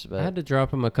scarce. But I had to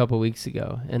drop him a couple weeks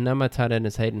ago, and now my tight end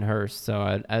is Hayden Hurst,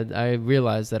 so I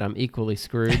realized that I'm equally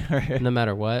screwed no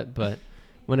matter what. But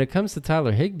when it comes to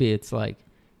Tyler Higbee, it's like,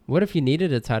 what if you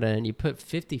needed a tight end and you put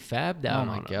 50 fab down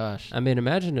on him? Oh, my gosh. I mean,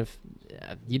 imagine if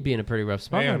you'd be in a pretty rough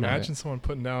spot. Man, imagine someone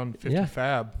putting down 50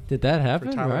 fab. Did that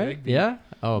happen, right? Higbee. Yeah?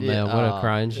 Oh, man, what a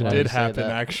crying shame. It did happen,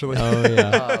 actually. Oh,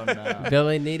 yeah. Oh, no.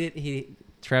 Billy needed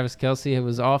Travis Kelce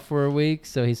was off for a week,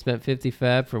 so he spent 50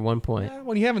 fab for 1 point. Yeah,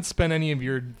 when you haven't spent any of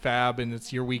your fab and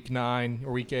it's your week 9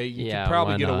 or week 8, you can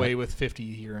probably get away with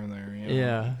 50 here and there. You know?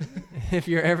 Yeah. If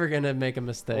you're ever going to make a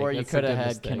mistake. Or you could have had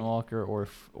mistake. Ken Walker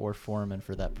or Foreman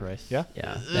for that price. Yeah.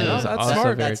 Yeah. That's also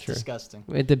smart. very That's true. disgusting.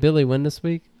 Wait, did Billy win this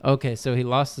week? Okay, so he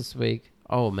lost this week.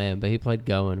 Oh, man, but he played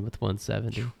going with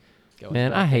 170.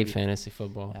 Man, I hate fantasy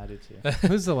football. Yeah, I do too.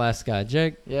 Who's the last guy?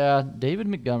 Jake? Yeah, David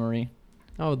Montgomery.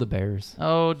 Oh, the Bears.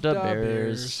 Oh, the Da Bears.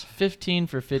 Bears. 15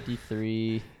 for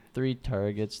 53, 3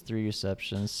 targets, 3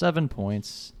 receptions, 7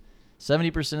 points,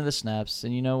 70% of the snaps.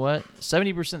 And you know what?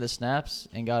 70% of the snaps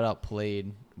and got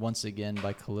outplayed once again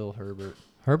by Khalil Herbert.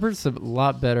 Herbert's a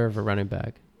lot better of a running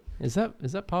back. Is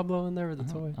that Pablo in there with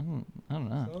the toy? I don't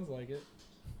know. Sounds like it.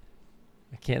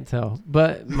 I can't tell.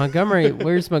 But Montgomery,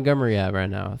 where's Montgomery at right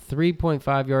now?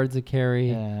 3.5 yards a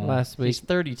carry last week. He's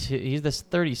 32. He's this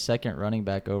 32nd running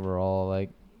back overall. Like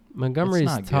Montgomery's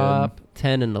not top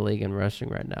 10 in the league in rushing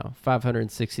right now.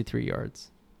 563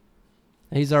 yards.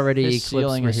 He's already his eclipsed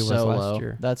ceiling where is he was so last low.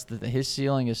 year. That's his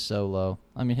ceiling is so low.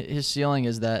 I mean, his ceiling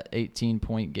is that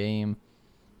 18-point game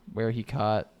where he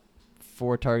caught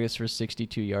 4 targets for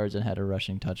 62 yards and had a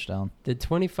rushing touchdown. Did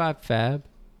 25 fab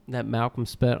that Malcolm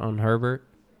spent on Herbert?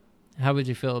 How would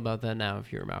you feel about that now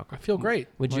if you were Malcolm? I feel great.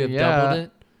 Would you Well, have yeah. doubled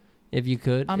it if you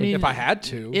could? I mean, If I had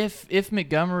to. If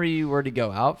Montgomery were to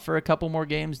go out for a couple more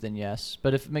games, then yes.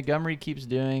 But if Montgomery keeps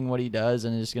doing what he does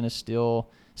and is going to steal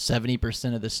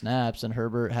 70% of the snaps and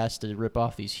Herbert has to rip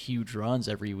off these huge runs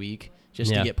every week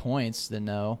just to get points, then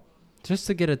no. Just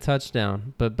to get a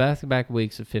touchdown, but back-to-back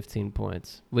weeks of 15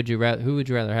 points. Who would you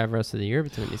rather have rest of the year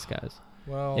between these guys?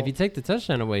 Well, If you take the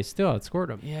touchdown away, still outscored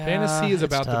him. Yeah, fantasy is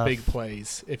it's about the tough. big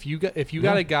plays. If you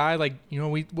got a guy like,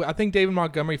 I think David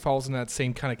Montgomery falls in that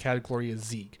same kind of category as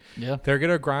Zeke. Yeah. They're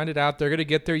going to grind it out. They're going to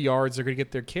get their yards. They're going to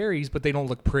get their carries, but they don't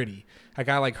look pretty. A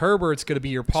guy like Herbert's going to be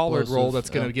your Pollard Explosive, role that's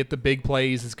going to get the big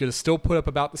plays. It's going to still put up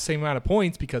about the same amount of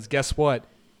points because guess what?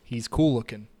 He's cool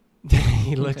looking.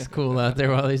 He looks cool out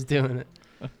there while he's doing it.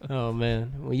 Oh,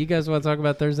 man. Well, you guys want to talk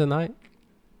about Thursday night?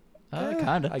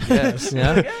 Kind of. I guess.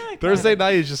 Yeah. Thursday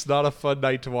night is just not a fun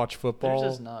night to watch football.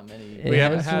 There's just not many. It We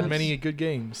haven't has had its- many good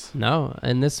games. No,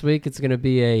 and this week it's going to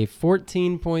be a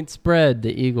 14-point spread,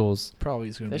 the Eagles. Probably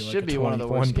is going to This be like should a be one of the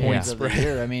worst 21 point games of the spread.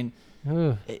 year. I mean,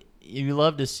 Ugh. you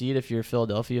love to see it if you're a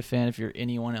Philadelphia fan. If you're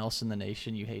anyone else in the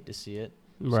nation, you hate to see it.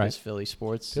 Just Right. 'cause Philly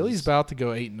sports. Philly's is- about to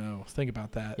go 8-0. Think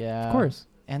about that. Yeah, Of course.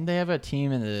 And they have a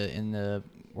team in the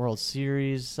World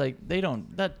Series. Like they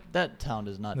don't that town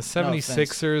does not. The no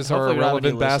 76ers offense. are Hopefully a we don't have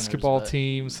any relevant basketball listeners,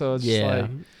 team, so it's Yeah. like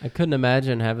I couldn't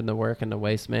imagine having to work in the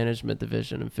waste management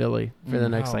division in Philly for the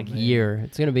next Oh, man. year.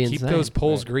 It's going to be keep insane. those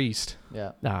poles Right. greased. but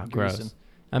yeah. Ah, Gruesome. gross.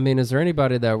 I mean, is there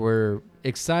anybody that we're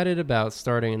excited about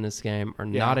starting in this game or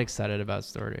Yeah. not excited about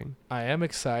starting? I am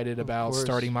excited about course.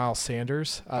 starting Miles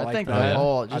Sanders. I like think that. the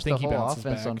whole I just think the he whole bounces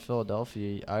offense back. on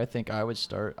Philadelphia. I think I would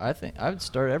start. I would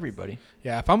start everybody.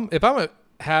 Yeah, if I'm gonna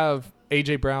have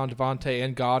AJ Brown, Devontae,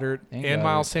 and Goddard and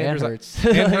Miles Sanders and Hurts.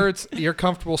 and Hurts, you're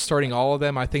comfortable starting all of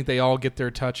them. I think they all get their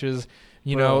touches.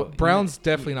 You Bro, know, Brown's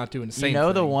definitely not doing the same. You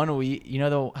know the thing.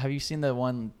 one have you seen the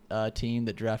one team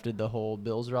that drafted the whole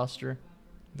Bills roster?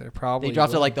 They're probably They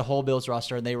drafted like the whole Bills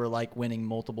roster, and they were like winning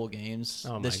multiple games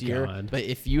Oh this my year. God. But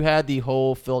if you had the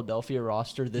whole Philadelphia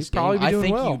roster this You'd probably game, be I doing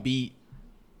think well. you beat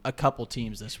a couple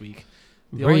teams this week.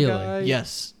 The only Really? guy-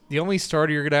 Yes. The only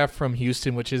starter you're gonna have from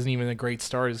Houston, which isn't even a great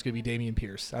start, is gonna be Dameon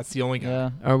Pierce. That's the only guy. Yeah.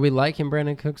 Are we liking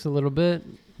Brandon Cooks a little bit?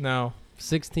 No,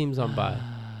 6 teams on bye.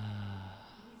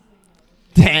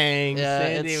 Dang, Yeah,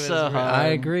 Sandy it's was so right. hard. I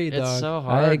agree, It's dog. so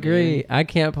hard, I agree. dude. I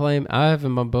can't play him. I have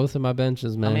him on both of my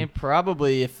benches, man. I mean,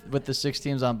 probably if with the 6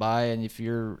 teams on bye, and if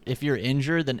you're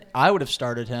injured, then I would have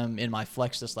started him in my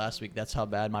flex this last week. That's how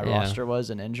bad my Yeah. roster was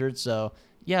and injured. So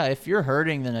yeah, if you're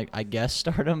hurting, then I guess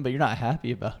start him, but you're not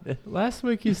happy about it. last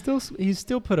week he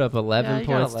still put up 11 Yeah, he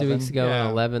got points 2 11. weeks ago Yeah. and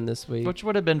 11 this week. Which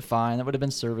would have been fine. That would have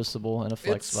been serviceable in a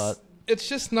flex spot. It's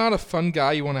just not a fun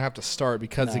guy you want to have to start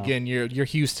because No. again, you're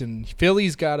Houston.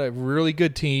 Philly's got a really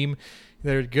good team.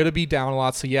 They're going to be down a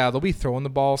lot, so yeah, they'll be throwing the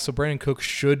ball. So Brandon Cooks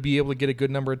should be able to get a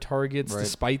good number of targets, Right.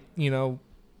 despite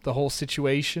the whole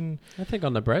situation. I think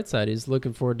on the bright side, he's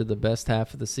looking forward to the best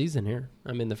half of the season here.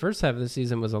 I mean, the first half of the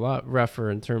season was a lot rougher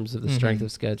in terms of the strength Mhm.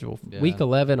 of schedule. Yeah. Week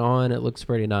 11 on, it looks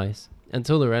pretty nice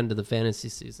until the end of the fantasy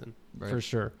season, Right. for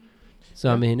sure. So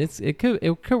I mean, it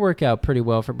could work out pretty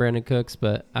well for Brandon Cooks,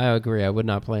 but I agree, I would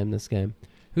not play him this game.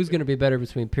 Who's going to be better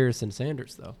between Pierce and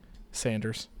Sanders, though?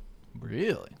 Sanders.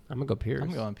 Really? I'm gonna go Pierce.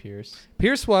 I'm going Pierce.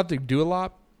 Pierce will have to do a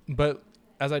lot, but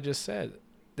as I just said,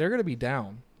 they're going to be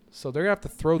down. So they're going to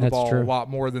have to throw the ball true. a lot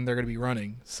more than they're going to be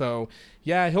running. So,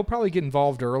 yeah, he'll probably get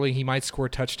involved early. He might score a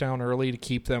touchdown early to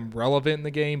keep them relevant in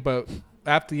the game. But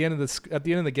at the end of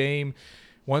the game,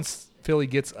 once Philly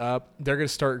gets up, they're going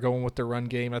to start going with their run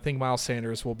game. I think Miles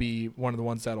Sanders will be one of the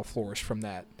ones that will flourish from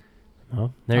that.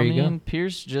 Well, there you go.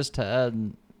 Pierce just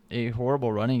had a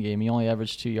horrible running game. He only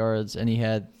averaged 2 yards, and he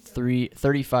had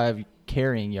 35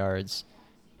 carrying yards.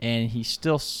 And he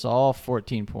still saw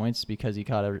 14 points because he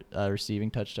caught a receiving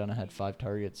touchdown and had 5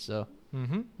 targets. So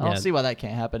I don't see why that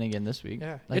can't happen again this week.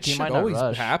 Yeah, like, it should always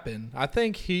happen. I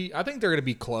think they're going to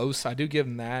be close. I do give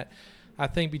him that. I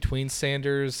think between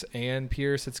Sanders and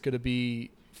Pierce, it's going to be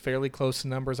fairly close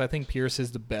in numbers. I think Pierce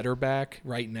is the better back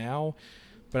right now,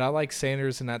 but I like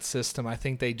Sanders in that system. I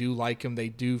think they do like him. They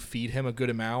do feed him a good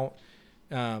amount.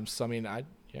 So I mean,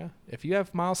 if you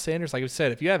have Miles Sanders, like I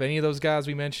said, if you have any of those guys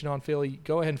we mentioned on Philly,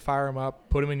 go ahead and fire them up,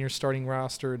 put them in your starting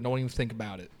roster, and don't even think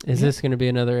about it. Is this going to be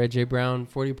another A.J. Brown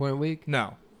 40-point week?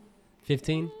 No.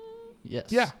 15? Yes.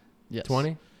 Yeah. Yes.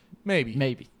 20?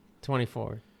 Maybe.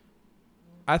 24.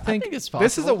 I think it's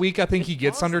this is a possible. week I think It's he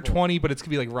gets possible. under 20, but it's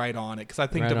going to be like right on it because I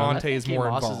think Right on Devontae is he more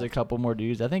losses involved. a couple more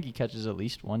dudes. I think he catches at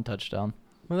least 1 touchdown.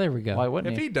 Well, there we go. Why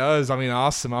wouldn't If he? he does, I mean,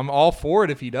 awesome. I'm all for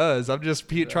it if he does. I'm just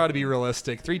trying to be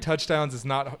realistic. 3 touchdowns is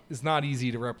not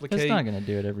easy to replicate. It's not going to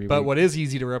do it every week. But what is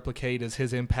easy to replicate is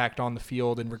his impact on the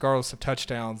field, and regardless of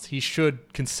touchdowns, he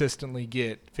should consistently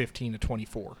get 15 to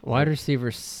 24. Wide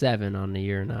receiver 7 on the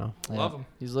year now. Yeah, Love him.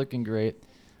 He's looking great.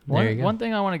 There you go. One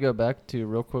thing I want to go back to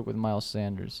real quick with Miles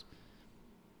Sanders.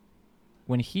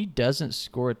 When he doesn't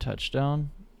score a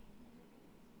touchdown,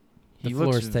 he The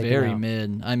floor looks is taken very out.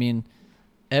 mid. I mean,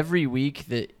 every week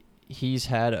that he's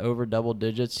had over double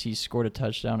digits, he's scored a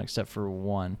touchdown except for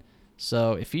 1.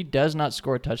 So if he does not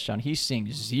score a touchdown, he's seeing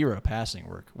 0 passing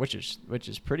work, which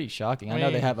is pretty shocking. I know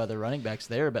they have other running backs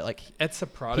there, but like It's a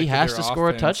product. he has of to their score a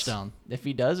offense. touchdown. If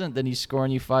he doesn't, then he's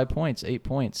scoring you 5 points, 8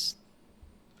 points.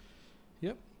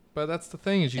 Yep, but that's the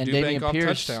thing is you And do bank off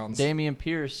touchdowns. Damian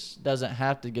Pierce doesn't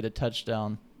have to get a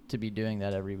touchdown to be doing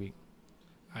that every week.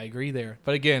 I agree there.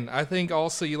 But again, I think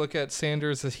also you look at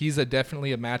Sanders as he's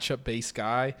definitely a matchup-based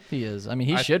guy. He is. I mean,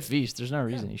 he should feast. There's no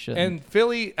reason he shouldn't. And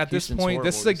Philly, at Houston's this point,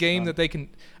 this is a horrible game against that they can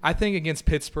 – I think against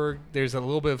Pittsburgh, there's a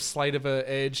little bit of slight of an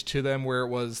edge to them where it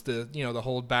was the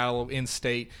whole battle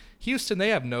in-state. Houston, they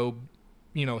have no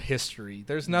history.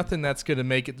 There's nothing that's going to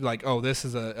make it like, oh, this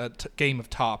is a game of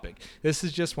topic. This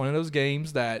is just one of those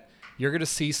games that you're going to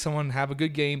see someone have a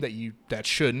good game that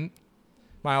shouldn't.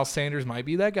 Miles Sanders might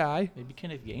be that guy. Maybe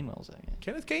Kenneth Gainwell's that guy.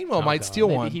 Kenneth Gainwell might steal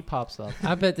Maybe one. he pops up.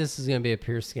 I bet this is going to be a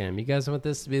Pierce scam. You guys want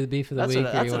this to be the beef of the week?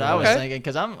 That's what I was thinking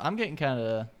because I'm getting kind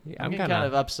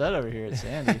of upset over here at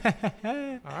Sandy.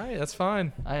 All right, that's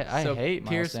fine. I hate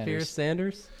Miles Sanders. Pierce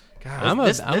Sanders. God, I'm a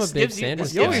big gives you-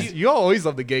 Sanders this guy. gives you always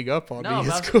love to gang up on No, me.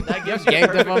 It's that, cool. that gives you a Ganked up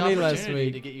perfect on me last opportunity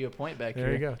week. to get you a point back There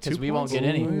here. you go. Because 2 we won't points. get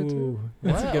any. Ooh,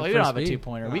 that's a Well, good we don't first have a beef.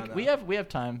 2-pointer. No. We have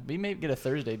time. We may get a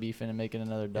Thursday beef in and make it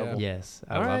another double. Yes,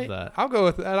 I All love right, that. I'll go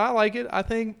with that. I like it. I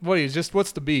think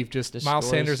what's the beef? Just Miles scores.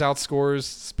 Sanders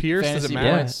outscores Pierce. Does it Fantasy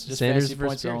matter? points. Just Sanders fantasy versus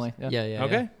points Pierce. only. Yeah.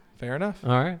 Okay, fair enough. All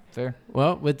right. Fair.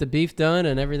 Well, with the beef done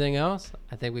and everything else,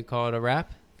 I think we call it a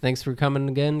wrap. Thanks for coming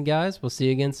again, guys. We'll see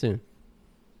you again soon.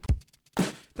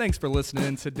 Thanks for listening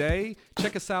in today.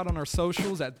 Check us out on our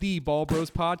socials at The Ball Bros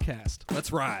Podcast.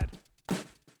 Let's ride.